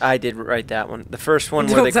entrepreneur. I did write that one. The first one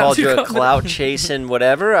where they called you a clout chasing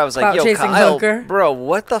whatever. I was like, yo, Clout-chasing Kyle, hooker. bro,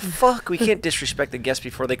 what the fuck? We can't disrespect the guests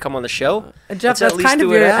before they come on the show. Jeff, Let's at that's least kind of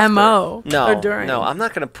do it your after. MO. No, or during. no, I'm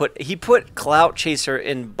not gonna he put clout chaser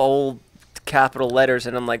in bold capital letters,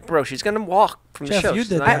 and I'm like, bro, she's gonna walk from the Jeff, show. you She's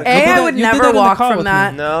did not that. gonna- I would never walk from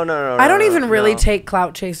that. No. I don't even really take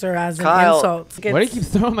clout chaser as an Kyle- insult. Why do you keep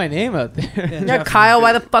throwing my name out there? Yeah, Kyle,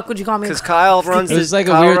 why the fuck would you call me? Because Kyle runs It was like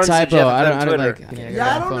a Kyle weird runs the typo. I JEFFFM don't Twitter. like.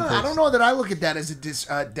 Yeah, I don't know that I look at that as a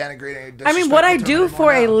denigrating. I mean, what I disrespectful do term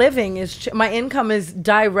for a anymore now. living is my income is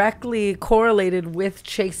directly correlated with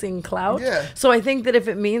chasing clout. Yeah. So I think that if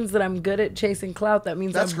it means that I'm good at chasing clout, that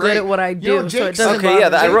means That's I'm great. good at what I You do. know, So Jake it doesn't said- Okay, yeah,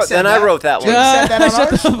 bother me. Jake said I wrote that one. Jake said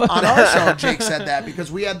that Shut on our show. Jake said that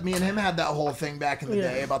because me and him had that whole thing back in the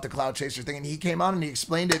day about the cloud chaser thing, and he came on and he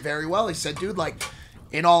explained it very well. He said, "Dude, like,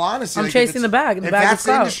 in all honesty, I'm like, chasing the bag, and the if bag that's is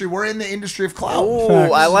the clout." industry, we're in the industry of clout."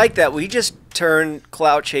 Oh, I like that. We just turn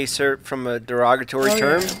clout chaser from a derogatory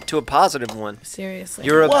term to a positive one. Seriously.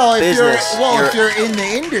 You're a business. If you're in the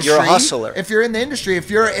industry, you're a hustler. If you're in the industry, if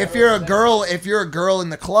you're a girl in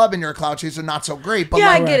the club and you're a clout chaser, not so great. But yeah,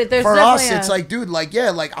 like, I get it. There's for us, definitely it's like, dude, like,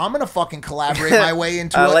 yeah, like I'm gonna fucking collaborate my way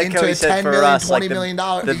into $10 million, $20 million.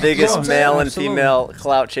 The biggest male and female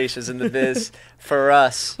clout chasers in the biz. For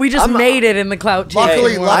us, we just made it in the clout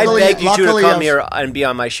chaser. I begged you two to come here and be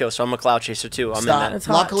on my show, so I'm a clout chaser too. I'm in that.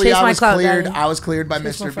 Luckily, I was cleared. I was cleared by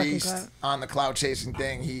Mr. Beast on the clout chasing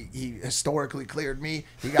thing. He historically cleared me.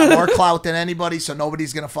 He got more clout than anybody, so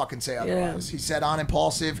nobody's gonna fucking say otherwise. He said on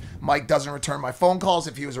Impulsive, Mike doesn't return my phone calls.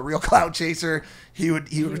 If he was a real clout chaser, he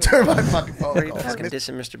would return my fucking phone calls. What are you fucking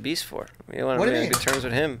dissing Mr. Beast for? You want to be on good terms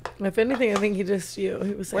with him? If anything, I think he dissed you.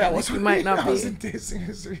 He was saying like, you might not be. I wasn't dissing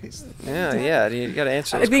Mr. Beast. Yeah, you got to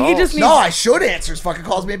answer. I think he just needs. No, I should answer his fucking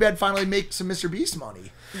calls. Maybe I'd finally make some Mr. Beast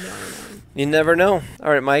money. No. You never know. All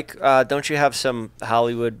right, Mike, don't you have some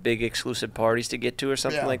Hollywood big exclusive parties to get to or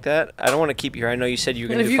something like that? I don't want to keep you here. I know you said you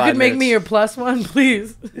were going to do 5 minutes. If you could make me your plus one,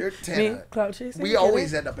 please. You're Tana. Me, clout chasing. We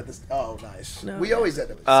always end up at this. Oh, nice. No, we always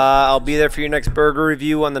end up at this. I'll be there for your next burger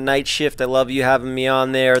review on the night shift. I love you having me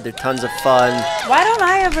on there. They're tons of fun. Why don't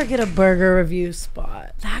I ever get a burger review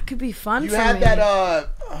spot? That could be fun for me. You had that,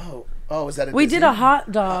 oh, was that a We did a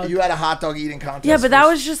hot dog. You had a hot dog eating contest. Yeah, but that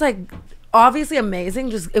was just like obviously amazing.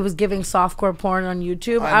 Just it was giving softcore porn on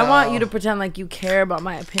YouTube. I want you to pretend like you care about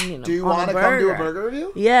my opinion. Do you want to come do a burger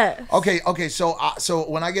review? Yeah. Okay. So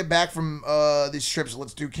when I get back from these trips,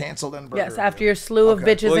 let's do canceled and burger. Yes, after your slew of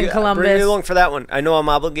bitches in Columbus. Bring me along for that one. I know I'm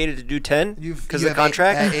obligated to do 10 because of the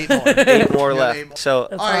contract. 8 more. 8 more left. So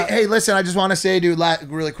all right. Hey, listen. I just want to say, dude,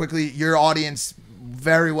 really quickly, your audience.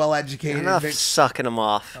 Very well educated. Enough sucking them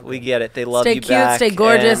off. Okay. We get it. They love you back. Stay cute, stay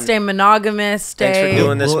gorgeous, stay monogamous, stay thanks for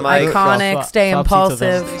doing this, Mike. Iconic, stay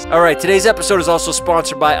impulsive. All right, today's episode is also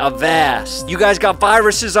sponsored by Avast. You guys got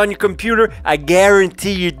viruses on your computer? I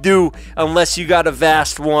guarantee you do, unless you got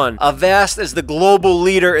Avast One. Avast is the global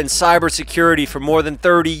leader in cybersecurity for more than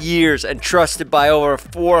 30 years and trusted by over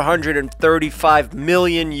 435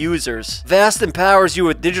 million users. Avast empowers you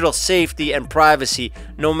with digital safety and privacy,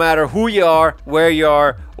 no matter who you are, where you are,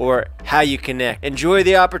 or how you connect. Enjoy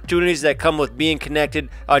the opportunities that come with being connected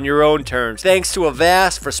on your own terms. Thanks to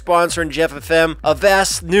Avast for sponsoring JEFFFM.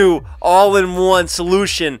 Avast's new all-in-one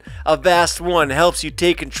solution, Avast One, helps you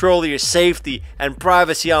take control of your safety and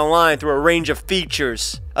privacy online through a range of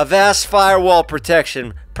features. Avast firewall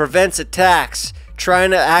protection prevents attacks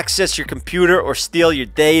trying to access your computer or steal your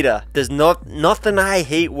data. There's nothing I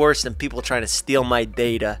hate worse than people trying to steal my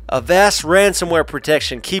data. Avast ransomware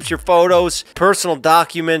protection keeps your photos, personal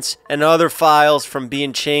documents, and other files from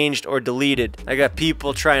being changed or deleted. I got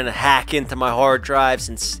people trying to hack into my hard drives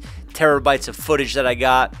and terabytes of footage that I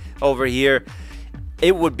got over here.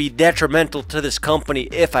 It would be detrimental to this company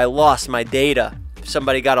if I lost my data, if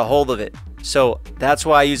somebody got a hold of it. So that's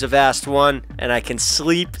why I use Avast One, and I can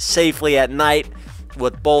sleep safely at night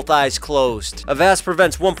with both eyes closed. Avast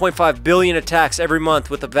prevents 1.5 billion attacks every month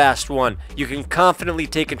with Avast One. You can confidently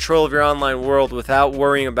take control of your online world without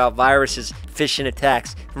worrying about viruses, phishing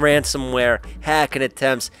attacks, ransomware, hacking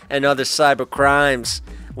attempts, and other cyber crimes.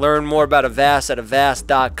 Learn more about Avast at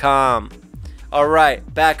avast.com.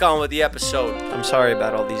 Alright, back on with the episode. I'm sorry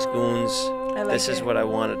about all these goons. This is what I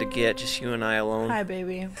wanted to get, just you and I alone. Hi,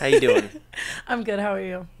 baby. How you doing? I'm good. How are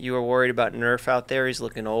you? You were worried about Nerf out there? He's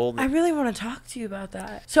looking old. I really want to talk to you about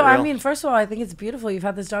that. So, I mean, first of all, I think it's beautiful. You've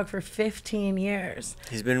had this dog for 15 years.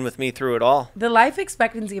 He's been with me through it all. The life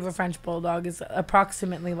expectancy of a French Bulldog is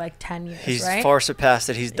approximately like 10 years, He's right? far surpassed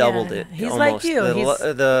it. He's doubled it. He's almost. like you.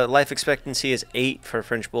 The life expectancy is 8 for a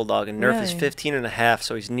French Bulldog, and Nerf is 15 and a half,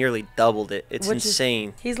 so he's nearly doubled it. It's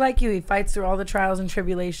insane. He's like you. He fights through all the trials and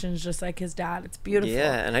tribulations just like his dad. It's beautiful.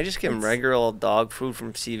 Yeah, and I just give him regular old dog food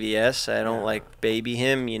from CVS. I don't like baby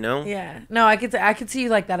him, you know? Yeah. No, I could see you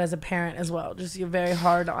like that as a parent as well. Just you're very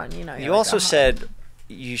hard on, you know. You also said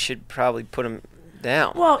you should probably put him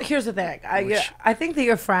down. Well, here's the thing. I think that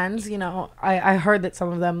your friends, you know, I heard that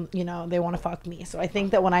some of them, you know, they want to fuck me. So I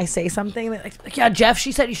think that when I say something, they're like, yeah, Jeff,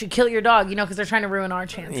 she said you should kill your dog, you know, because they're trying to ruin our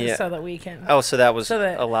chances so that we can. Oh, so that was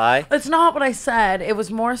a lie? It's not what I said. It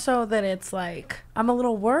was more so that it's like, I'm a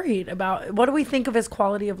little worried about what do we think of his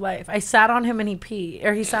quality of life. I sat on him and he peed,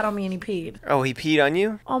 or he sat on me and he peed. Oh, he peed on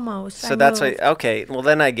you? Almost. So that's why, okay. Well,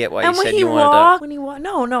 then I get why you said you wanted to. When he walked,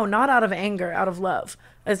 no, not out of anger, out of love.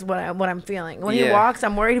 Is what I'm feeling. When he walks,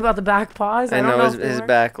 I'm worried about the back paws. I don't know know his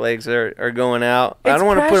back legs are going out. I It's don't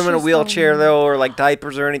want to put him in a precious, wheelchair though. though, or like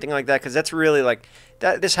diapers or anything like that, because that's really like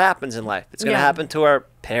that. This happens in life. It's gonna happen to our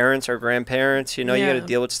parents, our grandparents. You know, you got to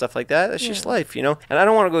deal with stuff like that. That's just life, you know. And I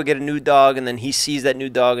don't want to go get a new dog, and then he sees that new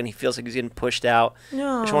dog, and he feels like he's getting pushed out.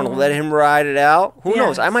 No. I just want to let him ride it out. Who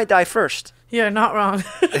knows? I might die first. You're not wrong.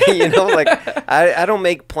 You know, like I don't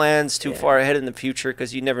make plans too far ahead in the future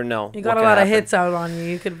because you never know. You got a lot of hits out on you.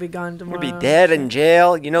 You could be gone tomorrow. You'd be dead in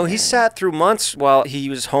jail. You know, he sat through months while he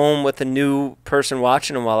was home with a new person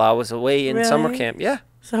watching him while I was away in summer camp. Yeah.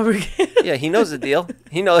 Summer camp. Yeah, he knows the deal.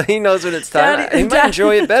 He knows when it's time. He might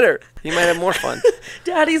enjoy it better. He might have more fun.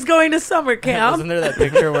 Daddy's going to summer camp. Wasn't there that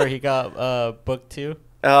picture where he got booked too?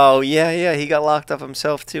 Oh, yeah. He got locked up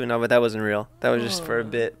himself, too. No, but that wasn't real. That was just for a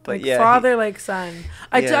bit. But like yeah. Father, like son.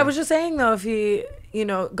 I was just saying, though, if he, you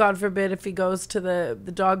know, God forbid, if he goes to the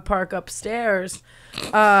dog park upstairs,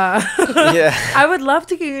 I would love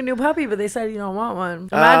to get you a new puppy, but they said you don't want one.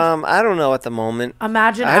 I don't know at the moment.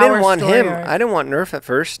 Imagine I didn't want him. Arc. I didn't want Nerf at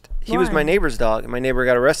first. He was my neighbor's dog, and my neighbor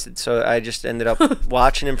got arrested, so I just ended up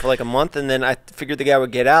watching him for like a month, and then I figured the guy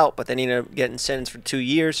would get out, but then he ended up getting sentenced for 2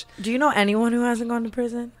 years. Do you know anyone who hasn't gone to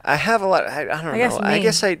prison? I have a lot. I don't know. I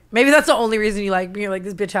guess maybe that's the only reason you like me. You're like,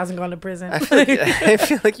 this bitch hasn't gone to prison. I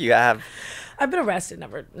feel like you have. I've been arrested,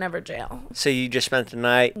 never jail. So you just spent the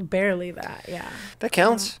night? Barely that, yeah. That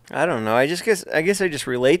counts. I don't know. I guess I just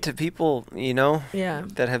relate to people, you know,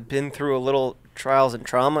 that have been through a little trials and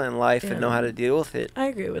trauma in life and know how to deal with it. I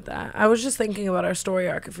agree with that. I was just thinking about our story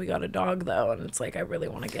arc if we got a dog, though, and it's like I really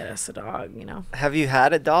want to get us a dog, you know. Have you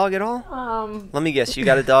had a dog at all? Let me guess. You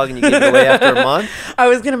got a dog and you gave it away after a month? I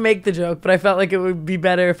was going to make the joke, but I felt like it would be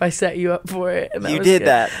better if I set you up for it. And you did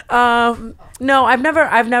that. No, I've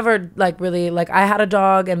never like really like I had a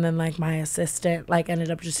dog and then like my assistant like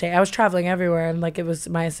ended up just saying I was traveling everywhere and like it was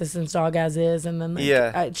my assistant's dog as is and then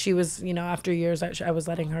like, she was, you know, after years I was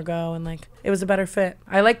letting her go and like it was a better fit.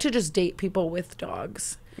 I like to just date people with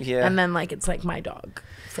dogs. Yeah. And then like it's like my dog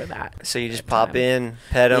for that. So you just pop in,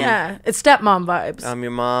 pet them. Yeah, it's stepmom vibes. I'm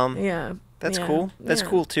your mom. Yeah. That's cool. That's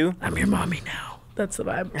cool too. I'm your mommy now. That's the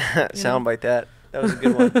vibe. Soundbite that. That was a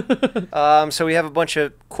good one. So we have a bunch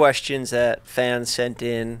of questions that fans sent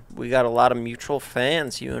in. We got a lot of mutual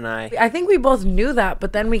fans, you and I. I think we both knew that,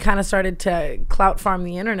 but then we kind of started to clout farm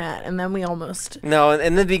the internet, and then we almost... No,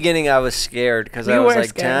 in the beginning I was scared because I was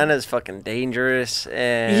like, Tana's fucking dangerous.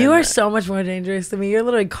 And you are so much more dangerous than me. You're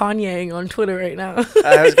literally Kanyeing on Twitter right now.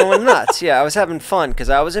 I was going nuts. Yeah, I was having fun because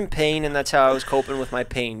I was in pain, and that's how I was coping with my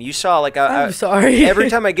pain. You saw, like, I'm sorry. Every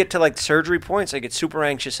time I get to, like, surgery points, I get super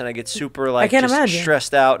anxious, and I get super, like, I can't imagine.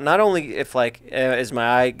 Stressed out. Not only if like is my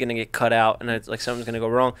eye gonna get cut out and it's like something's gonna go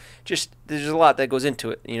wrong, just there's a lot that goes into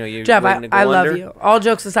it, you know. You're Jeff, I love you. All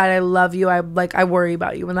jokes aside, I love you. I worry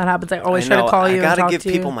about you when that happens. I always try to call you and talk to you. I gotta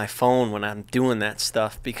give people my phone when I'm doing that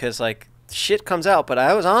stuff because like shit comes out, but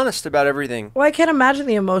I was honest about everything. Well, I can't imagine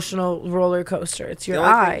the emotional roller coaster. It's your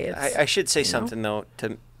eye. I should say something though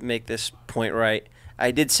to make this point right. I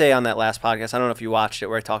did say on that last podcast, I don't know if you watched it,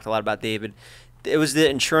 where I talked a lot about David. It was the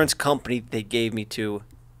insurance company they gave me to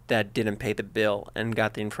that didn't pay the bill and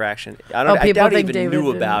got the infraction. I doubt even knew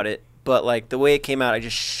about it, but like the way it came out, I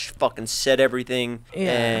just fucking said everything. Yeah.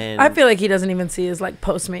 And I feel like he doesn't even see his like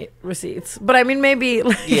Postmate receipts, but I mean maybe.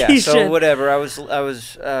 Like, yeah. He so should. Whatever. I was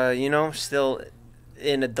you know, still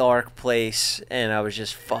in a dark place, and I was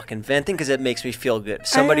just fucking venting because it makes me feel good.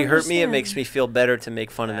 Somebody hurt me, it makes me feel better to make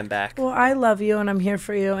fun of them back. Well, I love you and I'm here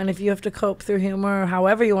for you, and if you have to cope through humor or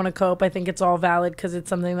however you want to cope, I think it's all valid because it's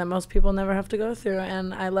something that most people never have to go through,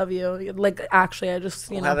 and I love you. Like, actually, I just,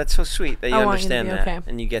 you know. Wow, that's so sweet that you understand that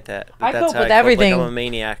and you get that. I cope with everything. Like I'm a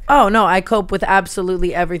maniac. Oh, no, I cope with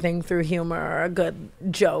absolutely everything through humor or a good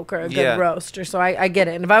joke or a good roast, or so I get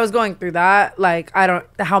it. And if I was going through that, like,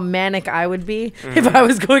 how manic I would be if I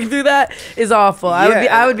was going through that is awful.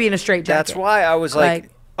 I would be in a straitjacket. That's why I was like,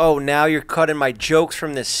 oh, now you're cutting my jokes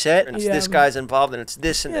from this set, and it's this guy's involved, and it's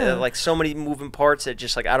this, and like so many moving parts that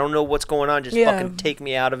just like I don't know what's going on. Just fucking take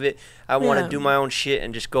me out of it. I want to do my own shit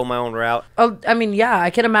and just go my own route. Oh, I mean, yeah, I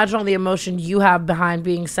can imagine all the emotion you have behind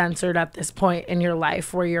being censored at this point in your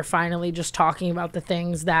life, where you're finally just talking about the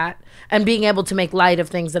things that and being able to make light of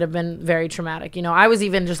things that have been very traumatic. You know, I was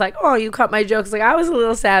even just like, oh, you cut my jokes. Like I was a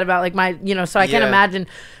little sad about like my, you know, so I can imagine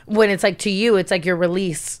when it's like to you, it's like your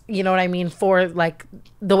release. You know what I mean? For like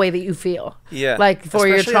the way that you feel. Yeah. Like for especially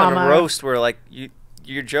your trauma. On a roast where like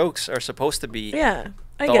your jokes are supposed to be. Yeah.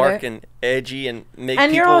 dark and edgy and make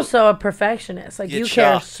and people... you're also a perfectionist. Like, you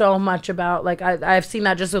care shocked. so much about, like, I've seen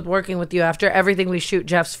that just with working with you. After everything we shoot,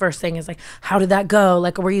 Jeff's first thing is like, how did that go?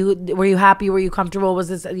 Like, were you happy? Were you comfortable? Was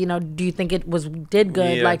this, do you think it did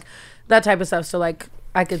good? Yeah. Like, that type of stuff. So, like,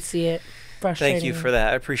 I could see it. Thank you for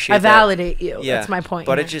that. I appreciate that. I validate you. Yeah. That's my point.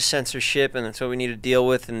 But here. it's just censorship, and that's what we need to deal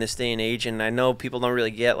with in this day and age. And I know people don't really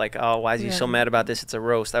get, like, oh, why is he so mad about this? It's a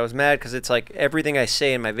roast. I was mad because it's like everything I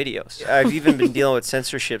say in my videos. I've even been dealing with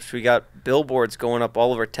censorships. We got billboards going up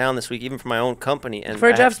all over town this week, even for my own company. And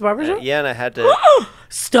for Jeff's Barbershop? Yeah, and I had to...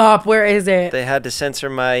 Stop. Where is it? They had to censor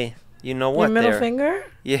my, your middle finger?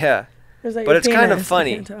 Yeah. But it's kind of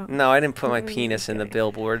funny. No, I didn't put my penis in the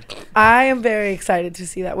billboard. I am very excited to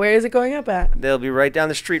see that. Where is it going up at? They'll be right down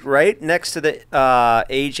the street, right next to the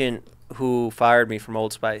agent who fired me from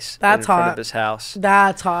Old Spice. That's hot. In front of his house.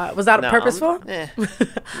 That's hot. Was that purposeful?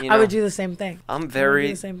 I would do the same thing. I'm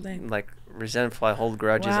very like resentful. I hold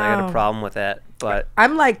grudges. I got a problem with that. But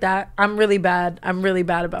I'm like that. I'm really bad. I'm really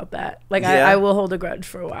bad about that. Like, I will hold a grudge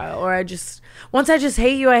for a while, or once I just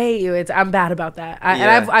hate you, I hate you. I'm bad about that.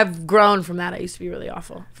 And I've grown from that. I used to be really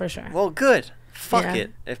awful, for sure. Well, good. Fuck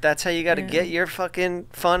it. If that's how you got to get your fucking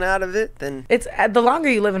fun out of it, then it's the longer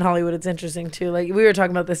you live in Hollywood, it's interesting too. Like, we were talking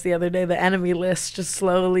about this the other day. The enemy list just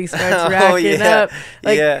slowly starts racking up.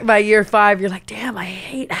 Like, by year 5, you're like, damn, I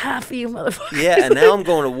hate half of you motherfuckers. Yeah, and now I'm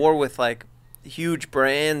going to war with like huge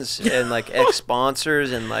brands and like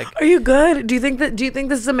ex-sponsors and like. Are you good? Do you think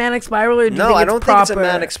this is a manic spiral, or do you think I it's don't proper? think it's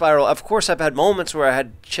a manic spiral. Of course, I've had moments where I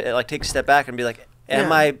had like take a step back and be like,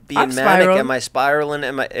 am I being manic? Am I spiraling?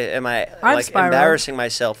 Am I like embarrassing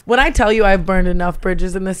myself? When I tell you I've burned enough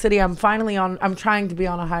bridges in the city, I'm trying to be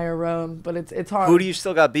on a higher road, but it's hard. Who do you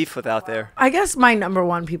still got beef with out there? I guess my number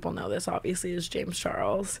one, people know this obviously, is James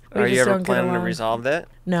Charles. Are you ever planning to resolve that?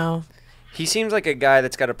 No. He seems like a guy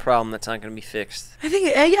that's got a problem that's not going to be fixed. I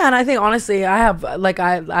think, and I think honestly, I have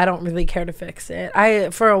I don't really care to fix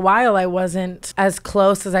it. For a while, I wasn't as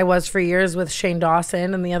close as I was for years with Shane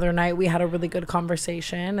Dawson, and the other night we had a really good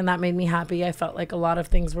conversation, and that made me happy. I felt like a lot of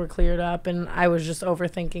things were cleared up, and I was just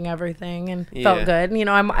overthinking everything, and felt good.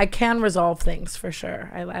 I can resolve things for sure.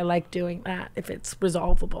 I like doing that if it's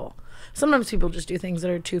resolvable. Sometimes people just do things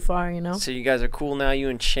that are too far, So you guys are cool now, you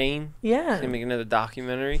and Shane? Yeah. He's gonna make another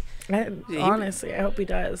documentary? Honestly, I hope he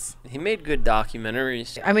does. He made good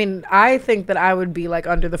documentaries. I mean, I think that I would be like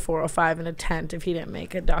under the 405 in a tent if he didn't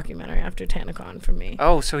make a documentary after TanaCon for me.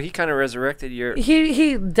 Oh, so he kind of resurrected your...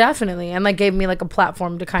 He definitely, and like gave me like a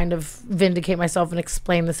platform to kind of vindicate myself and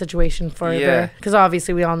explain the situation further. Yeah. Because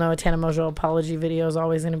obviously we all know a Tana Mongeau apology video is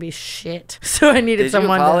always going to be shit. So I needed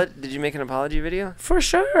someone Did you make an apology video? For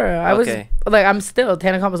sure. I was like, I'm still,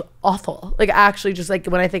 TanaCon was awful. Like, actually, just like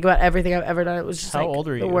when I think about everything I've ever done, it was just How old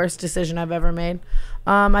are you? The worst decision I've ever made.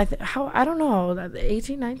 I don't know,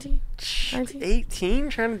 18, 19? 18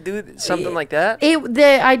 trying to do something like that?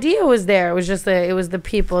 The idea was there. It was just it was the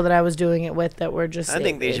people that I was doing it with that were just... I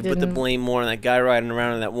think they should put the blame more on that guy riding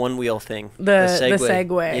around in that one wheel thing. The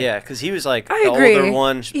Segway. Yeah, because he was like the older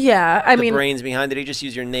one. Yeah, I mean... the brains behind it. He just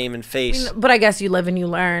used your name and face. But I guess you live and you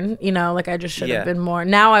learn, like I just should have been more.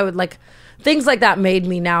 Now I would like... Things like that made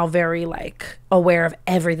me now very like aware of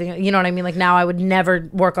everything. You know what I mean? Like now I would never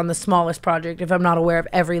work on the smallest project if I'm not aware of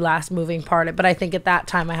every last moving part of it. But I think at that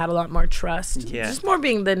time I had a lot more trust. Yeah. Just more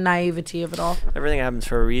being the naivety of it all. Everything happens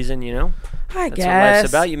for a reason, I guess. That's what life's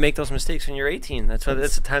about. You make those mistakes when you're 18. That's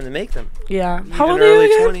the time to make them. Yeah. How old are you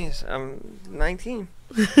again? 20s. I'm 19.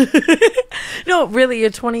 No, really, you're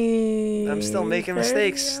 20. I'm still making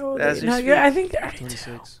mistakes. I think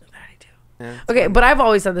 26. Yeah, okay, but I've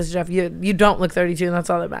always said this, Jeff. You don't look 32, and that's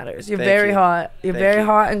all that matters. You're very hot. You're very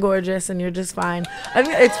hot and gorgeous, and you're just fine. I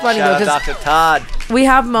think it's funny though, because Dr. Todd. We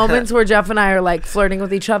have moments where Jeff and I are like flirting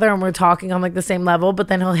with each other, and we're talking on like the same level. But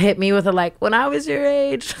then he'll hit me with a like, "When I was your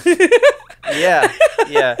age." Yeah.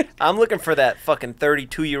 I'm looking for that fucking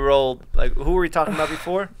 32-year-old. Like, who were we talking about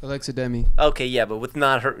before? Alexa Demi. Okay, yeah, but with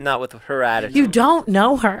not with her attitude. You don't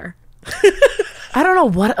know her. I don't know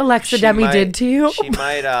what Alexa Demi did to you. She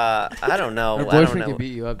might, I don't know. Her boyfriend could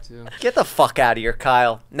beat you up, too. Get the fuck out of here,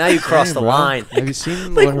 Kyle. Now you crossed the line. Have you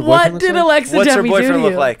seen what her boyfriend looks like? Alexa What's Demi her boyfriend do to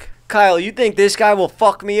look like? Kyle, you think this guy will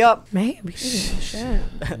fuck me up? Maybe. Shit.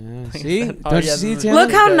 Yeah, see? Don't you see, Tana?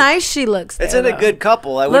 Look how nice she looks. It's in a good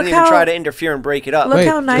couple. I wouldn't even try to interfere and break it up. Look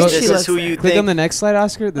how nice she looks. This is who you Click think. on the next slide,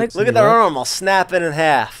 Oscar. Look at their arm. I'll snap it in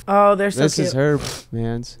half. Oh, they're so cute. This is her,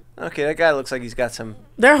 man. Okay, that guy looks like he's got some.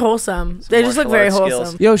 They're wholesome. They just look martial very arts skills.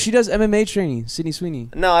 wholesome. Yo, she does MMA training. Sydney Sweeney.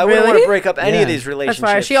 No, I wouldn't want Really? to break up any of Yeah. these That's relationships.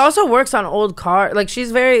 fire. She also works on old car. Like she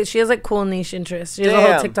has like cool niche interests. She has a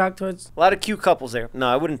Damn. whole TikTok towards. A lot of cute couples there. No,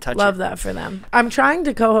 I wouldn't touch Love it. that for them. I'm trying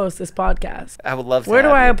to co-host this podcast. I would love to. Where do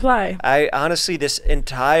have I you. apply? I honestly, this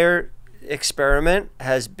entire experiment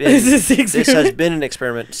has been. Is this This has experiment? been an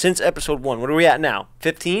experiment since episode 1. What are we at now?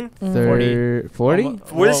 15? 40?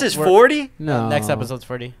 What is this? 40? No. Next episode's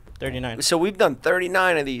 40. 39. So we've done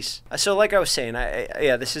 39 of these. So like I was saying,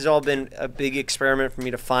 yeah, this has all been a big experiment for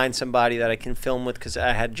me to find somebody that I can film with because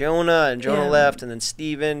I had Jonah and Jonah Yeah. left, and then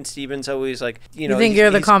Steven. Steven's always like, you know. You think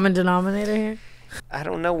you're the he's- common denominator here? I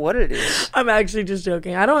don't know what it is. I'm actually just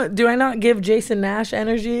joking. Do I not give Jason Nash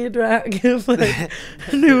energy? Do I give like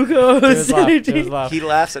new co-host energy? He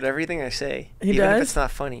laughs at everything I say, He even if does? it's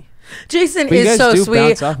not funny. Jason But you is guys so do sweet.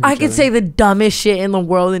 bounce off I each could other. say the dumbest shit in the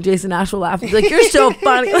world and Jason Nash will laugh. He's like, you're so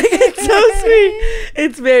funny. Like, it's so sweet.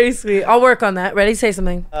 It's very sweet. I'll work on that. Ready? Say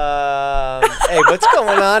something. Hey, what's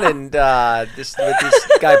going on with this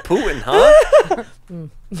guy Putin, huh?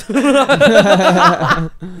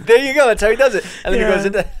 There you go. That's how he does it. And then Yeah. he goes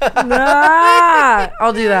into. Nah,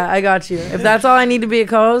 I'll do that. I got you. If that's all I need to be a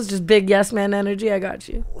co-host, just big yes man energy, I got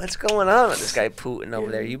you. What's going on with this guy Putin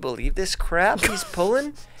over there? You believe this crap he's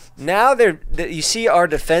pulling? Now you see our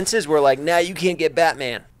defenses. We're like, nah, you can't get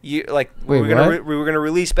Batman. You like Wait, we were gonna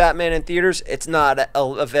release Batman in theaters. It's not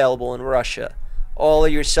available in Russia. All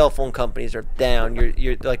of your cell phone companies are down.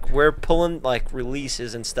 You're like, we're pulling like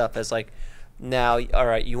releases and stuff as like, now, all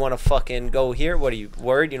right, you want to fucking go here? What are you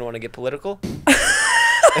worried? You don't want to get political?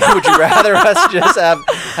 Would you rather us just have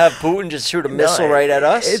Putin just shoot a missile right at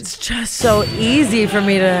us? It's just so easy for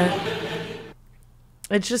me to.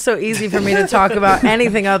 It's just so easy for me to talk about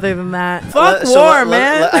anything other than that. Fuck war,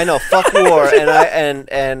 man. I know, fuck war,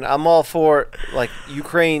 and I'm all for like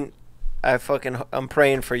Ukraine. I'm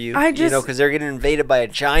praying for you. You know, because they're getting invaded by a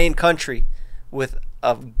giant country with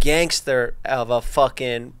a gangster of a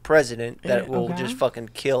fucking president that will just fucking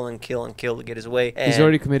kill and kill and kill to get his way. And He's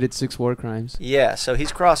already committed 6 war crimes. yeah, so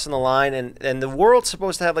he's crossing the line, and the world's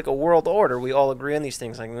supposed to have like a world order. We all agree on these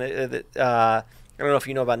things. Like, I don't know if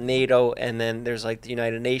you know about NATO, and then there's like the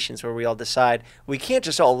United Nations where we all decide we can't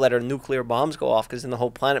just all let our nuclear bombs go off because then the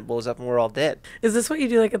whole planet blows up and we're all dead. Is this what you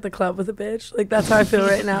do like at the club with a bitch? Like that's how I feel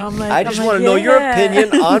right now. I'm like, I just want to know your opinion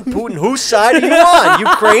on Putin. Whose side are you on,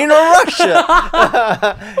 Ukraine or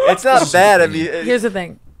Russia? It's not bad if you. Here's the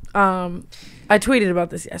thing. I tweeted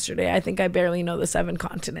about this yesterday. I think I barely know the 7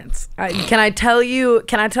 continents. Can I tell you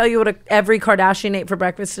what every Kardashian ate for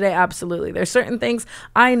breakfast today? Absolutely. There's certain things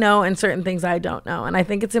I know and certain things I don't know. And I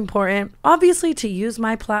think it's important, obviously, to use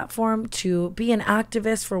my platform to be an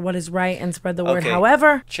activist for what is right and spread the word. Okay.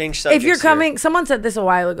 However, Change subjects if you're coming, here. someone said this a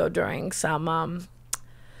while ago during some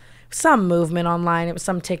movement online. It was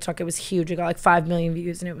some TikTok. It was huge. It got like 5 million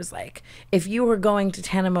views. And it was like, if you were going to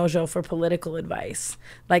Tana Mongeau for political advice,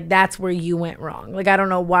 like that's where you went wrong. Like, I don't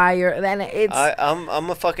know why you're, then it's. I'm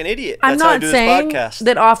a fucking idiot. I'm That's how I not do saying this podcast.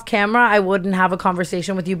 that off camera I wouldn't have a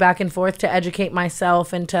conversation with you back and forth to educate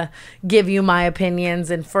myself and to give you my opinions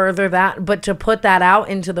and further that. But to put that out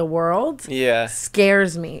into the world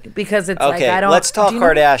scares me because it's like, I don't. Let's talk do you know-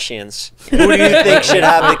 Kardashians. Who do you think should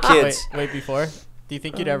have the kids? Wait, before. Do you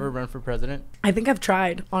think you'd ever run for president? I think I've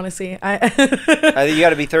tried, honestly. I think you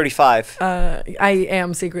got to be 35. I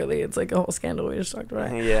am secretly. It's like a whole scandal we just talked about.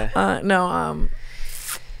 Yeah.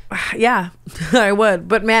 Yeah, I would,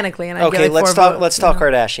 but manically, and I Okay, get like let's 4 talk. votes, Let's you talk know?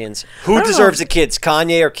 Kardashians. I Who don't deserves know. the kids,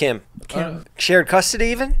 Kanye or Kim? Kim. Shared custody,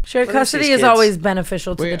 even. Shared What is custody these is kids? always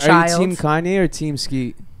beneficial to Wait, the child. are you Team Kanye or Team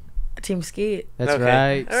Skeet? Team Skeet. That's Okay.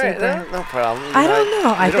 right. All right, Super. no problem. I don't know.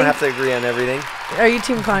 You I don't think- have to agree on everything. Are you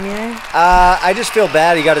Team Kanye? I just feel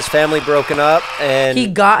bad. He got his family broken up, and He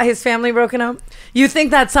got his family broken up. You think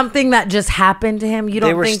that's something that just happened to him? You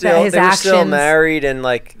don't think that his they were actions? still married, and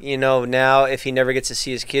like now if he never gets to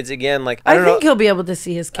see his kids again, like I I don't think know. he'll be able to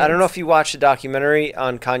see his kids. I don't know if you watched the documentary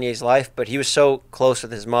on Kanye's life, but he was so close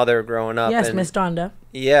with his mother growing up. Yes, and, Miss Donda.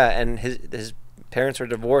 Yeah, and his parents were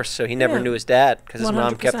divorced, so he never Yeah. knew his dad because his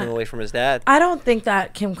mom kept 100%. him away from his dad. I don't think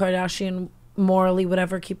that Kim Kardashian morally would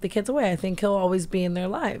ever keep the kids away. I think he'll always be in their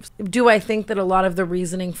lives. Do I think that a lot of the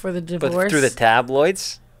reasoning for the divorce? But through the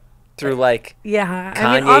tabloids, through like yeah, Kanye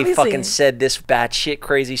I mean, obviously, fucking said this batshit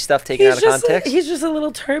crazy stuff taken out of context. He's just a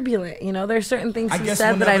little turbulent, you know. There's certain things I he guess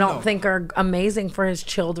said we'll that I never don't know. think are amazing for his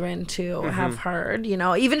children to Mm-hmm. have heard, you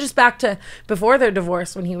know. Even just back to before their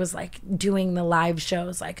divorce when he was like doing the live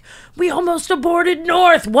shows, like, we almost aborted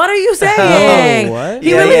North. What are you saying? what?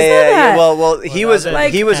 He really said that. Well, he was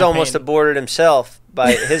Like- almost aborted himself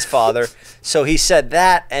by his father. So he said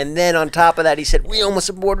that, and then on top of that, he said, we almost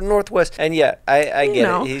aborted Northwest. And yeah, I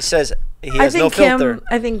get it. He says he has no filter.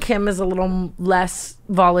 I think Kim is a little less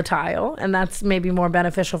volatile, and that's maybe more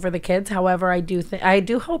beneficial for the kids. However, I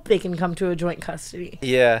do hope they can come to a joint custody.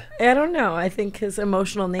 Yeah. I don't know. I think his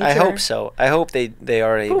emotional nature. I hope so. I hope they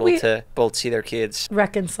are able to both see their kids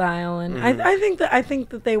reconcile, and I think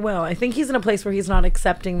that they will. I think he's in a place where he's not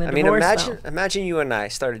accepting the divorce. Imagine you and I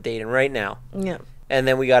started dating right now. Yeah. And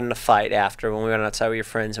then we got in a fight after when we went outside with your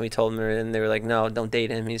friends, and we told them, and they were like, no, don't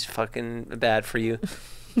date him. He's fucking bad for you.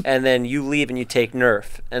 And then you leave and you take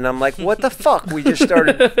Nerf. And I'm like, what the fuck? We just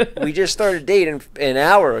started dating an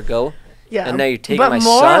hour ago. Yeah. And now you're taking my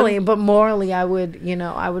son? But morally, I would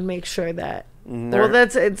make sure that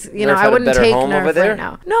Nerf I wouldn't take Nerf right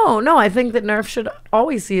now. No, I think that Nerf should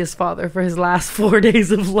always see his father for his last 4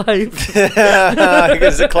 days of life.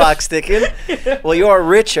 Because the clock's ticking. Well, you are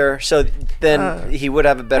richer, so then he would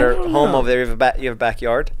have a better home over there. You have a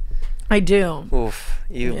backyard? I do. Oof.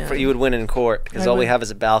 You would win in court because all we have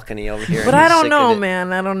is a balcony over here. But I don't know,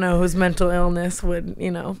 man. I don't know whose mental illness would,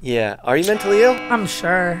 Yeah. Are you mentally ill? I'm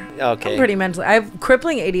sure. Okay. I'm pretty mentally. I have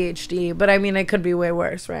crippling ADHD, but I mean, it could be way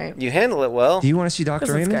worse, right? You handle it well. Do you want to see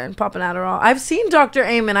Dr. Amen? Popping Adderall. I've seen Dr.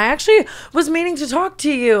 Amen. I actually was meaning to talk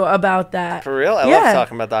to you about that. For real? I love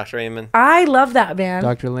talking about Dr. Amen. I love that, man.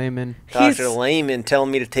 Dr. Layman. Dr. Layman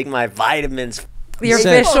telling me to take my vitamins. Your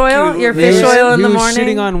fish oil in the morning. He was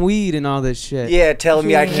shitting on weed and all this shit. Yeah, telling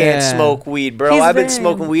me I can't smoke weed, bro. I've been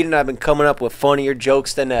smoking weed and I've been coming up with funnier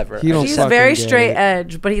jokes than ever. He's very straight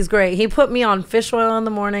edge, but he's great. He put me on fish oil in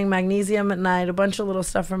the morning, magnesium at night, a bunch of little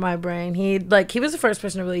stuff for my brain. He was the first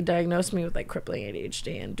person to really diagnose me with crippling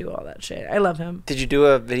ADHD and do all that shit. I love him. Did you do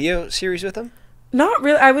a video series with him? Not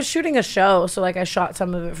really. I was shooting a show, so I shot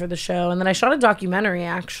some of it for the show, and then I shot a documentary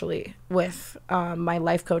actually with my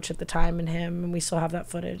life coach at the time and him, and we still have that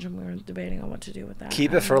footage, and we were debating on what to do with that.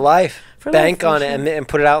 Keep it for life. Bank on it and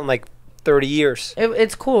put it out in 30 years.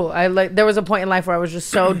 It's cool. There was a point in life where I was just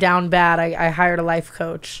so down bad. I hired a life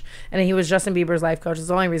coach, and he was Justin Bieber's life coach. It's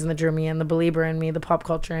the only reason that drew me in, the believer in me, the pop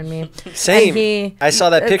culture in me. Same. I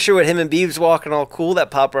saw that picture with him and Biebs walking all cool,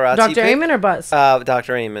 that paparazzi. Dr. Amen or Buzz?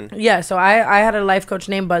 Dr. Amen. Yeah, so I had a life coach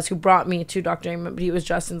named Buzz who brought me to Dr. Amen, but he was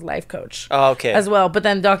Justin's life coach. Oh, okay. As well, but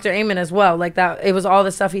then Dr. Amen as well. It was all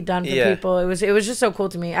the stuff he'd done for people. It was just so cool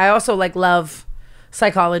to me. I also love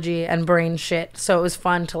psychology and brain shit, so it was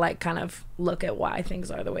fun to kind of look at why things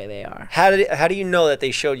are the way they are. How do you know that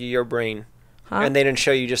they showed you your brain? And they didn't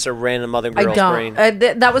show you just a random other girl's brain?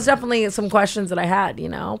 That was definitely some questions that I had,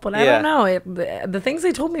 but I don't know. The things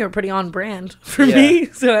they told me were pretty on brand for me,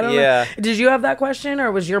 so I don't know. Did you have that question, or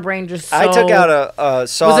was your brain just so... I took out a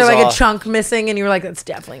Sawzall. Was there a chunk missing, and you were like, that's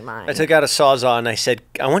definitely mine? I took out a Sawzall, and I said,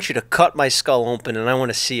 I want you to cut my skull open, and I want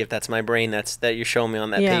to see if that's my brain that you're showing me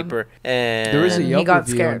on that paper. And there was a Yelp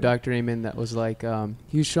review on Dr. Amen that was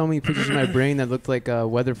he was showing me pictures of my brain that looked like a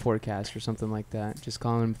weather forecast or something like that, just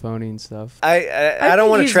calling him phony and stuff. I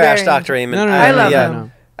don't want to trash Dr. Amen. No, I love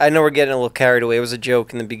him. I know we're getting a little carried away. It was a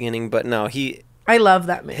joke in the beginning, but no, I love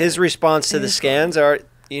that man. His response to the scans are,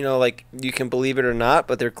 you can believe it or not,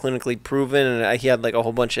 but they're clinically proven, and he had a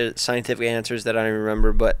whole bunch of scientific answers that I don't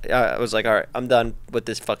remember, but I was like, all right, I'm done with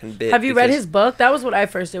this fucking bit. Have you read his book? That was what I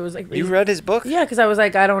first did. Was you read his book? Yeah, because I was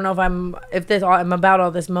like, I don't know if I'm about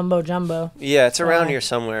all this mumbo jumbo. Yeah, it's around here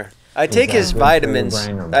somewhere. I take his vitamins.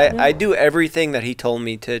 I do everything that he told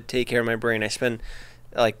me to take care of my brain. I spend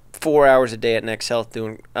 4 hours a day at Next Health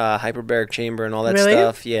doing hyperbaric chamber and all that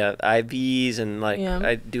stuff. Yeah, IVs and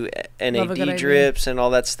I do NAD drips and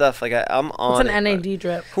all that stuff. I'm on. What's an NAD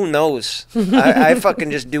drip? Who knows? I fucking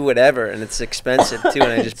just do whatever, and it's expensive too,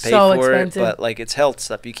 and I just pay for it. But it's health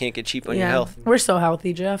stuff. You can't get cheap on your health. We're so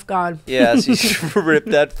healthy, Jeff. God. Yeah, so you rip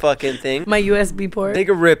that fucking thing. My USB port. Take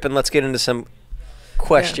a rip and let's get into some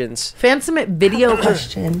questions. Fan submit video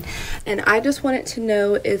question, and I just wanted to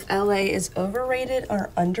know if LA is overrated or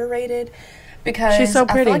underrated, because she's so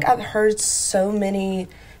pretty. I feel I've heard so many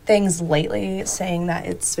things lately saying that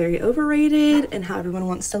it's very overrated and how everyone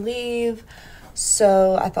wants to leave.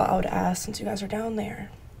 So I thought I would ask, since you guys are down there.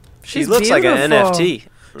 She looks beautiful. Like an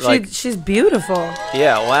NFT. She's beautiful.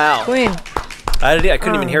 Yeah, wow. Queen. I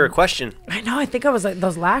couldn't even hear a question. I know. I think I was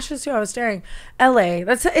those lashes too. I was staring. LA.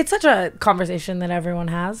 It's such a conversation that everyone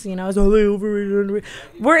has. Is LA overrated?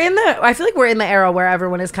 Underrated? I feel like we're in the era where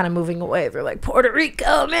everyone is kind of moving away. They're like, Puerto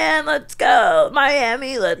Rico, man, let's go.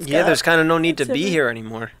 Miami, let's go. Yeah, there's kind of no need to be here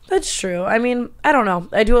anymore. That's true. I mean, I don't know.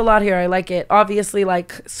 I do a lot here. I like it. Obviously,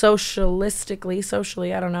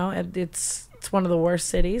 socially, I don't know. It's It's one of the worst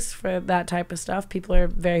cities for that type of stuff. People are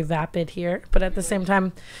very vapid here, but at the same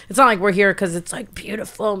time, it's not like we're here because it's like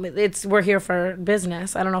beautiful. We're here for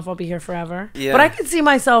business. I don't know if I'll be here forever. Yeah. But I could see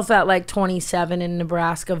myself at like 27 in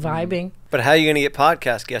Nebraska vibing. But how are you going to get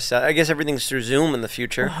podcast guests out? I guess everything's through Zoom in the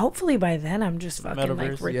future. Well, hopefully by then I'm just fucking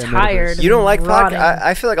like Metaverse. retired. You don't like podcast?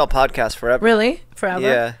 I feel like I'll podcast forever. Really? Forever?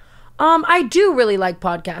 Yeah. I do really like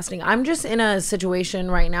podcasting. I'm just in a situation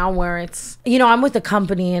right now where it's, you know, I'm with a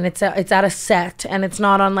company and it's at a set and it's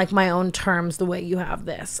not on like my own terms the way you have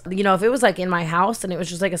this. You know, if it was like in my house and it was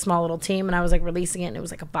just like a small little team and I was like releasing it and it was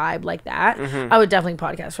like a vibe like that, I would definitely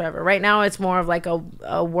podcast forever. Right now it's more of like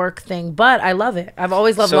a work thing, but I love it. I've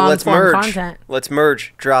always loved long form content. Let's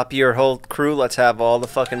merge. Drop your whole crew. Let's have all the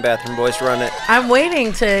fucking Bathroom Boys run it. I'm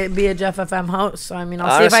waiting to be a JEFFFM host. So I mean,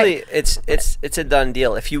 honestly, it's a done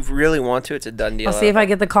deal. If you really want to, it's a done deal. I'll see if I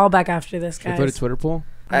get the call back after this, guys. Put a Twitter poll.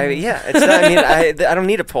 Yeah, it's not, I mean, I don't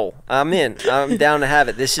need a poll. I'm in. I'm down to have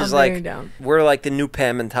it. This is like we're like the new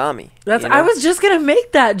Pam and Tommy. That's. You know? I was just gonna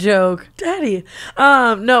make that joke, Daddy.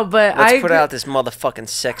 No, but let's put out this motherfucking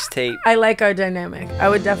sex tape. I like our dynamic. I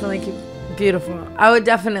would definitely keep beautiful. I would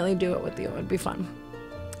definitely do it with you. It'd be fun.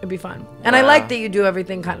 It'd be fun. And I like that you do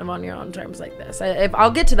everything kind of on your own terms like this. If I'll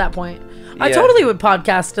get to that point. I totally would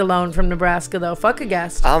podcast alone from Nebraska, though. Fuck a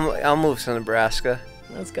guest. I'll move to Nebraska.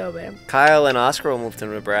 Let's go, babe. Kyle and Oscar will move to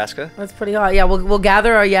Nebraska. That's pretty hot. Yeah, we'll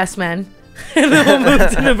gather our yes men. And then we'll move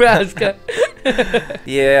to Nebraska.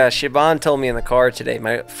 Yeah, Siobhan told me in the car today,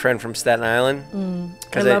 my friend from Staten Island.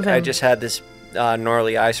 Because I just had this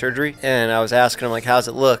gnarly eye surgery. And I was asking him, like, how's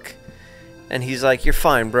it look? And he's like, you're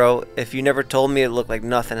fine, bro. If you never told me, it looked like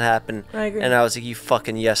nothing happened. I agree. And I was like, you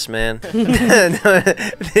fucking yes, man.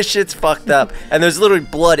 This shit's fucked up. And there's literally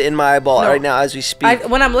blood in my eyeball right now as we speak.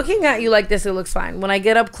 When I'm looking at you like this, it looks fine. When I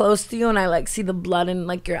get up close to you and I like see the blood in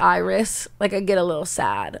like your iris, like I get a little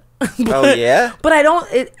sad. Oh, yeah? But I don't,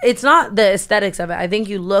 it's not the aesthetics of it. I think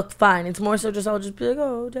you look fine. It's more so just, I'll just be like,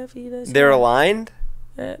 oh, Jeffy, this. They're aligned?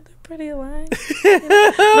 They're pretty aligned. You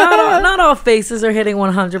know? not all faces are hitting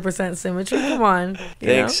 100% symmetry. Come on.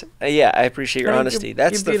 Thanks. Yeah, I appreciate your honesty.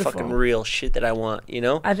 That's the fucking real shit that I want, you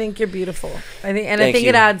know? I think you're beautiful. I think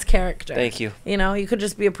it adds character. Thank you. You know, you could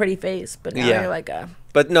just be a pretty face, but now you're like a...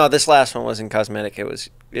 But no, this last one wasn't cosmetic. It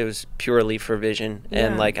was purely for vision,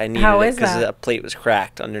 and like I needed it because the plate was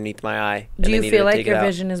cracked underneath my eye. Do you feel like your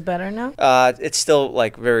vision is better now? It's still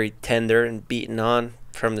like very tender and beaten on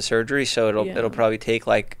from the surgery, so it'll probably take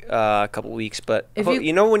like a couple weeks. But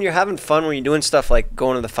you know, when you're having fun, when you're doing stuff like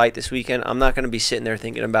going to the fight this weekend, I'm not going to be sitting there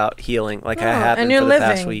thinking about healing like I have for the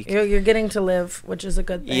past week. You're getting to live, which is a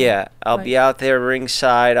good thing. Yeah, I'll be out there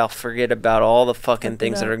ringside. I'll forget about all the fucking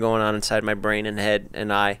things that are going on inside my brain and head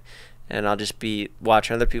and eye. And I'll just be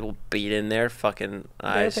watching other people beat in their fucking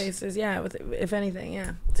eyes. Their faces, yeah. If anything,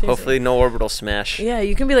 yeah. Seriously. Hopefully no orbital smash. Yeah,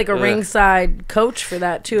 you can be like a ringside coach for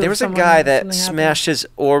that, too. There was a guy that smashed his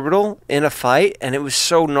orbital in a fight, and it was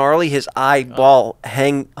so gnarly, his eyeball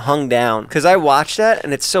hung down. Because I watched that,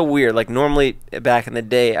 and it's so weird. Like, normally, back in the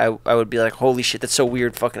day, I would be like, holy shit, that's so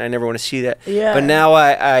weird. Fucking, I never want to see that. Yeah. But now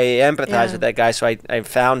I empathize with that guy, so I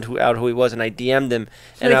found out who he was, and I DM'd him.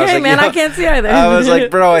 And I was like, man, I can't see either. I was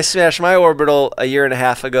like, bro, I smashed my orbital a year and a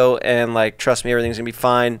half ago, and like, trust me, everything's gonna be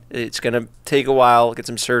fine. It's gonna take a while, get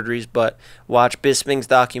some surgeries, but watch Bisping's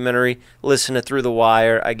documentary, listen to Through the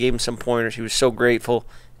Wire. I gave him some pointers. He was so grateful,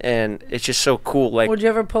 and it's just so cool. Like, would you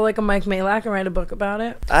ever pull like a Mike Majlak and write a book about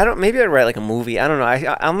it? Maybe I'd write like a movie. I don't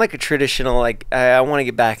know. I'm like a traditional, like, I want to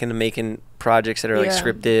get back into making projects that are like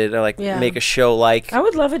scripted, or like make a show like I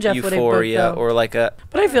would love a Jeff Euphoria book, or like a.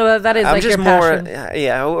 But I feel that is like your passion.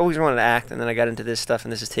 I always wanted to act, and then I got into this stuff,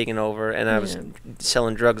 and this is taking over, and I was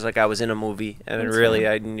selling drugs like I was in a movie, and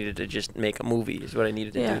I needed to just make a movie is what I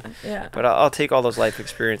needed to do. Yeah. But I'll take all those life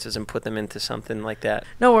experiences and put them into something like that.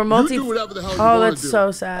 No, we're Oh, that's so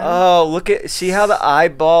sad. Oh, see how the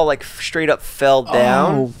eyeball like straight up fell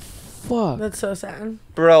down. Oh, fuck. That's so sad.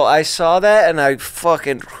 Bro, I saw that and I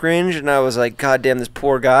fucking cringed, and I was like, God damn, this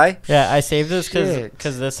poor guy. Yeah, I saved this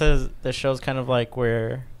because this show's kind of like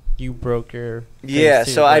where you broke your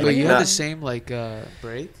face so you had the same like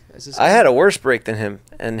break as this guy? I had a worse break than him,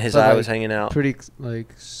 and his eye was hanging out. Pretty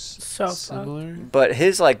like so similar. But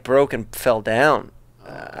his like broke and fell down.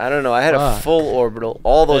 I don't know. I had a full orbital.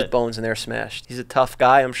 All those bones in there smashed. He's a tough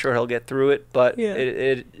guy. I'm sure he'll get through it. But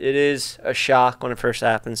it is a shock when it first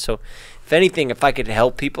happens. So, if anything, if I could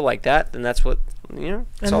help people like that, then that's what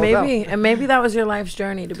it's all about. And maybe that was your life's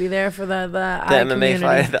journey, to be there for the eye MMA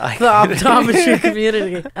community, fight, the optometry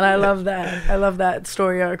community. And I love that. I love that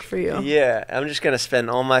story arc for you. Yeah, I'm just gonna spend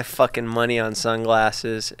all my fucking money on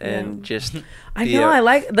sunglasses and just. I know. I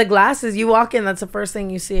like the glasses. You walk in, that's the first thing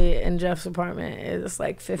you see in Jeff's apartment is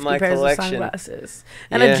like 50 pairs of sunglasses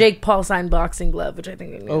and a Jake Paul signed boxing glove, which I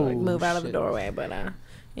think we need to move out of the doorway. But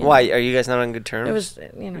why are you guys not on good terms? It was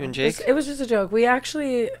you and Jake. It was just a joke. We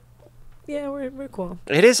actually. Yeah, we're cool.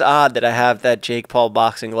 It is odd that I have that Jake Paul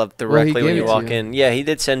boxing glove directly when you walk in. Yeah, he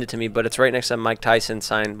did send it to me, but it's right next to Mike Tyson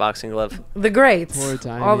signed boxing glove. The greats.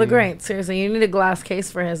 All the greats. Seriously, you need a glass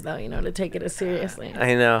case for his, though, to take it as seriously.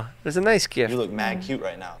 I know. It was a nice gift. You look mad cute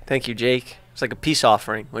right now. Thank you, Jake. It's like a peace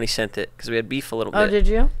offering when he sent it, because we had beef a little bit. Oh, did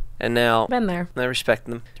you? And now, been there. I respect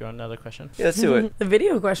them. Do you want another question? Yeah, let's do it. The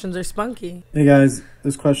video questions are spunky. Hey, guys.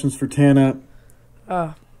 This question's for Tana.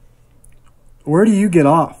 Oh. Where do you get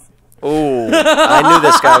off? Oh, I knew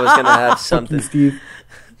this guy was going to have something. Fuck you, Steve.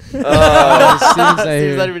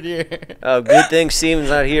 Steven's not even here. Oh, good thing Steven's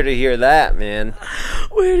not here to hear that, man.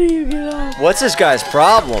 Where do you get off? What's this guy's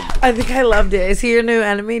problem? I think I loved it. Is he your new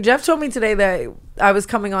enemy? Jeff told me today that I was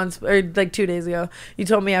coming on, or like 2 days ago, you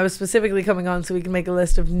told me I was specifically coming on so we can make a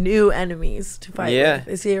list of new enemies to fight with.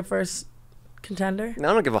 Is he your first contender? I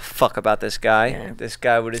don't give a fuck about this guy. Yeah. This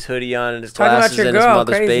guy with his hoodie on and his glasses in his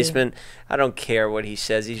mother's basement. I don't care what he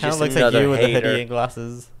says. He's just another like you hater. With the hoodie and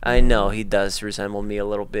glasses. I know he does resemble me a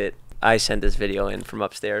little bit. I sent this video in from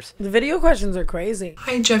upstairs. The video questions are crazy.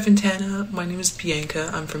 Hi, Jeff and Tana. My name is Bianca.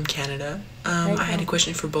 I'm from Canada. I had a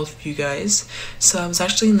question for both of you guys. So I was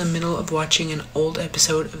actually in the middle of watching an old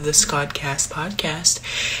episode of the Scottcast podcast.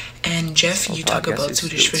 And Jeff, you talk about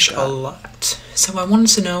Swedish fish a lot. So I wanted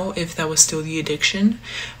to know if that was still the addiction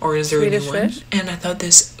or is there a new one? And I thought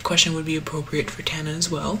this question would be appropriate for Tana as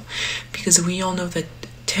well. Because we all know that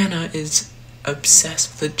Tana is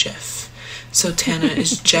obsessed with Jeff. So Tana,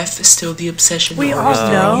 is Jeff still the obsession? We all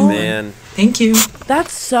know. Man. Thank you.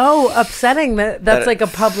 That's so upsetting that's like a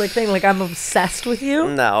public thing. Like, I'm obsessed with you.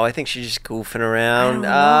 No, I think she's just goofing around.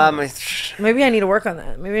 Maybe I need to work on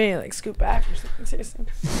that. Maybe I need to like scoot back or something. Seriously.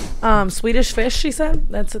 Swedish fish, she said.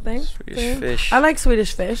 That's the thing. Swedish fish. I like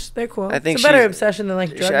Swedish fish. They're cool. I think it's a better obsession than like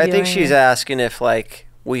drug dealing. I think she's asking if like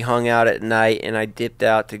we hung out at night and I dipped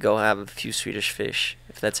out to go have a few Swedish fish.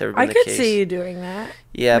 If that's ever been the case. I could see you doing that.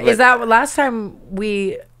 Yeah, but is that last time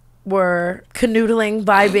we were canoodling,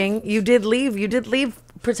 vibing? You did leave. You did leave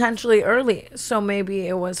potentially early, so maybe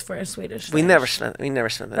it was for a Swedish fish. We never spent the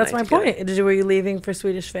night That's my together. point. Were you leaving for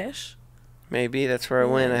Swedish fish? Maybe that's where I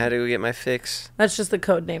went. I had to go get my fix. That's just the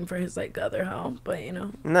code name for his like other hoe, but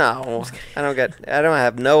No, I don't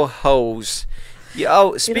have no hoes.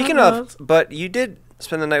 Speaking of, but you did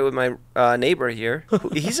spend the night with my neighbor here.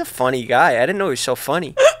 He's a funny guy. I didn't know he was so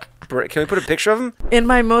funny. Can we put a picture of him? In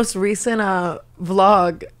my most recent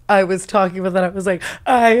vlog, I was talking about that. I was like,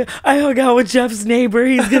 I hung out with Jeff's neighbor.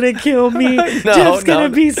 He's going to kill me. Jeff's going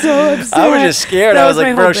to be so upset. I was just scared. I was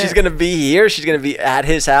like, bro, she's going to be here. She's going to be at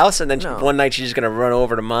his house. And then one night she's just going to run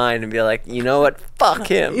over to mine and be like, you know what? Fuck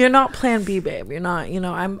him. You're not plan B, babe. You're not,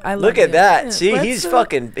 I love Look at that. Yeah, see, he's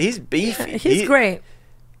beefy. Yeah, he's great.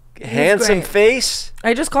 Handsome face.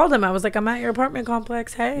 I just called him. I was like, I'm at your apartment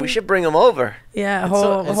complex. Hey. We should bring him over. Yeah, it's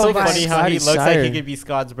so funny how he looks like he could be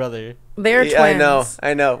Scott's brother. They're twins.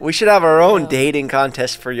 I know. We should have our own dating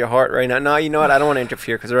contest for your heart right now. No, you know what? I don't want to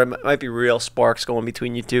interfere because there might be real sparks going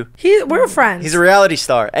between you two. We're friends. He's a reality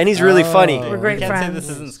star, and he's really funny. We're great friends. Can't say this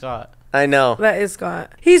isn't Scott. I know. That is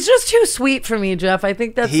Scott. He's just too sweet for me, Jeff. I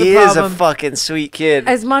think that's the problem. He is a fucking sweet kid.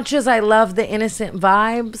 As much as I love the innocent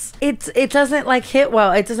vibes, it doesn't like hit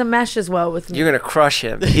well. It doesn't mesh as well with me. You're gonna crush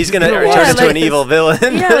him. He's gonna turn into an evil villain.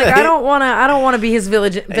 Yeah, like I don't wanna be his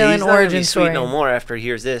villain origin story. He's not gonna be sweet no more after he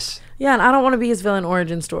hears this. Yeah, and I don't want to be his villain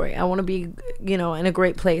origin story. I want to be, in a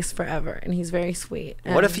great place forever. And he's very sweet.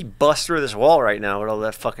 And what if he busts through this wall right now with all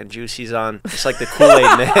that fucking juice he's on? It's like the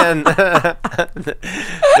Kool-Aid man.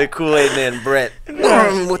 The Kool-Aid man, Brett.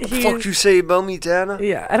 What the fuck you say about me, Tana?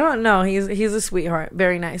 Yeah, I don't know. He's a sweetheart.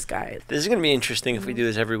 Very nice guy. This is going to be interesting if we do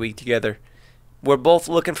this every week together. We're both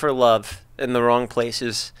looking for love in the wrong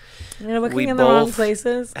places. You're looking in the wrong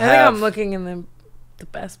places? I think I'm looking in the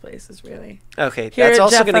best places, really. Okay, that's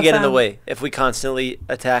also going to get in the way if we constantly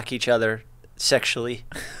attack each other sexually.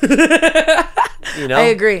 I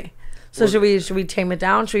agree. So should we tame it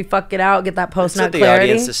down? Should we fuck it out? Get that post nut clarity? clarity? Let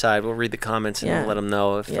the audience decide. We'll read the comments and let them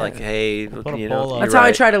know if like, hey, you know, that's how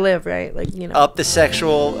I try to live, right? Like, you know, up the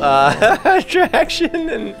sexual attraction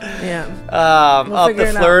and we'll up the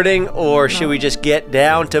flirting, or should we just get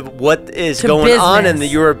down to what is going business. on in the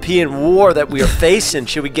European war that we are facing?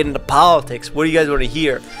 Should we get into politics? What do you guys want to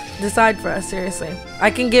hear? Decide for us, seriously.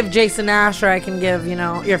 I can give Jason Nash, or I can give, you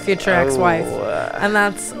know, your future ex-wife, and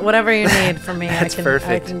that's whatever you need from me. That's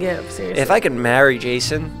perfect. I can give, seriously. If I could marry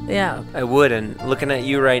Jason, I would. And looking at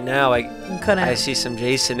you right now, I see some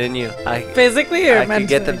Jason in you. Physically or I mentally? could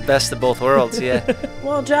get the best of both worlds. Yeah.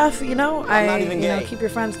 Well, Jeff, you know, not even gay. keep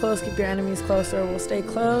your friends close, keep your enemies closer. We'll stay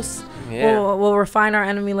close. Yeah. We'll refine our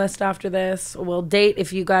enemy list after this. We'll date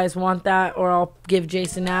if you guys want that, or I'll give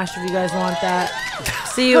Jason Nash if you guys want that.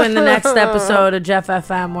 See you in the next episode of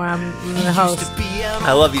JEFFFM, where I'm the host.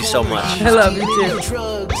 I love you so much. I love you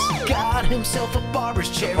too. Got himself a barber's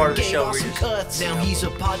chair part of the and show gave off some cuts. Now he's a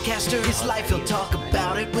podcaster. His life, he'll talk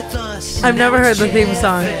about it with us. I've never heard the theme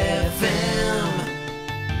song. JEFFFM.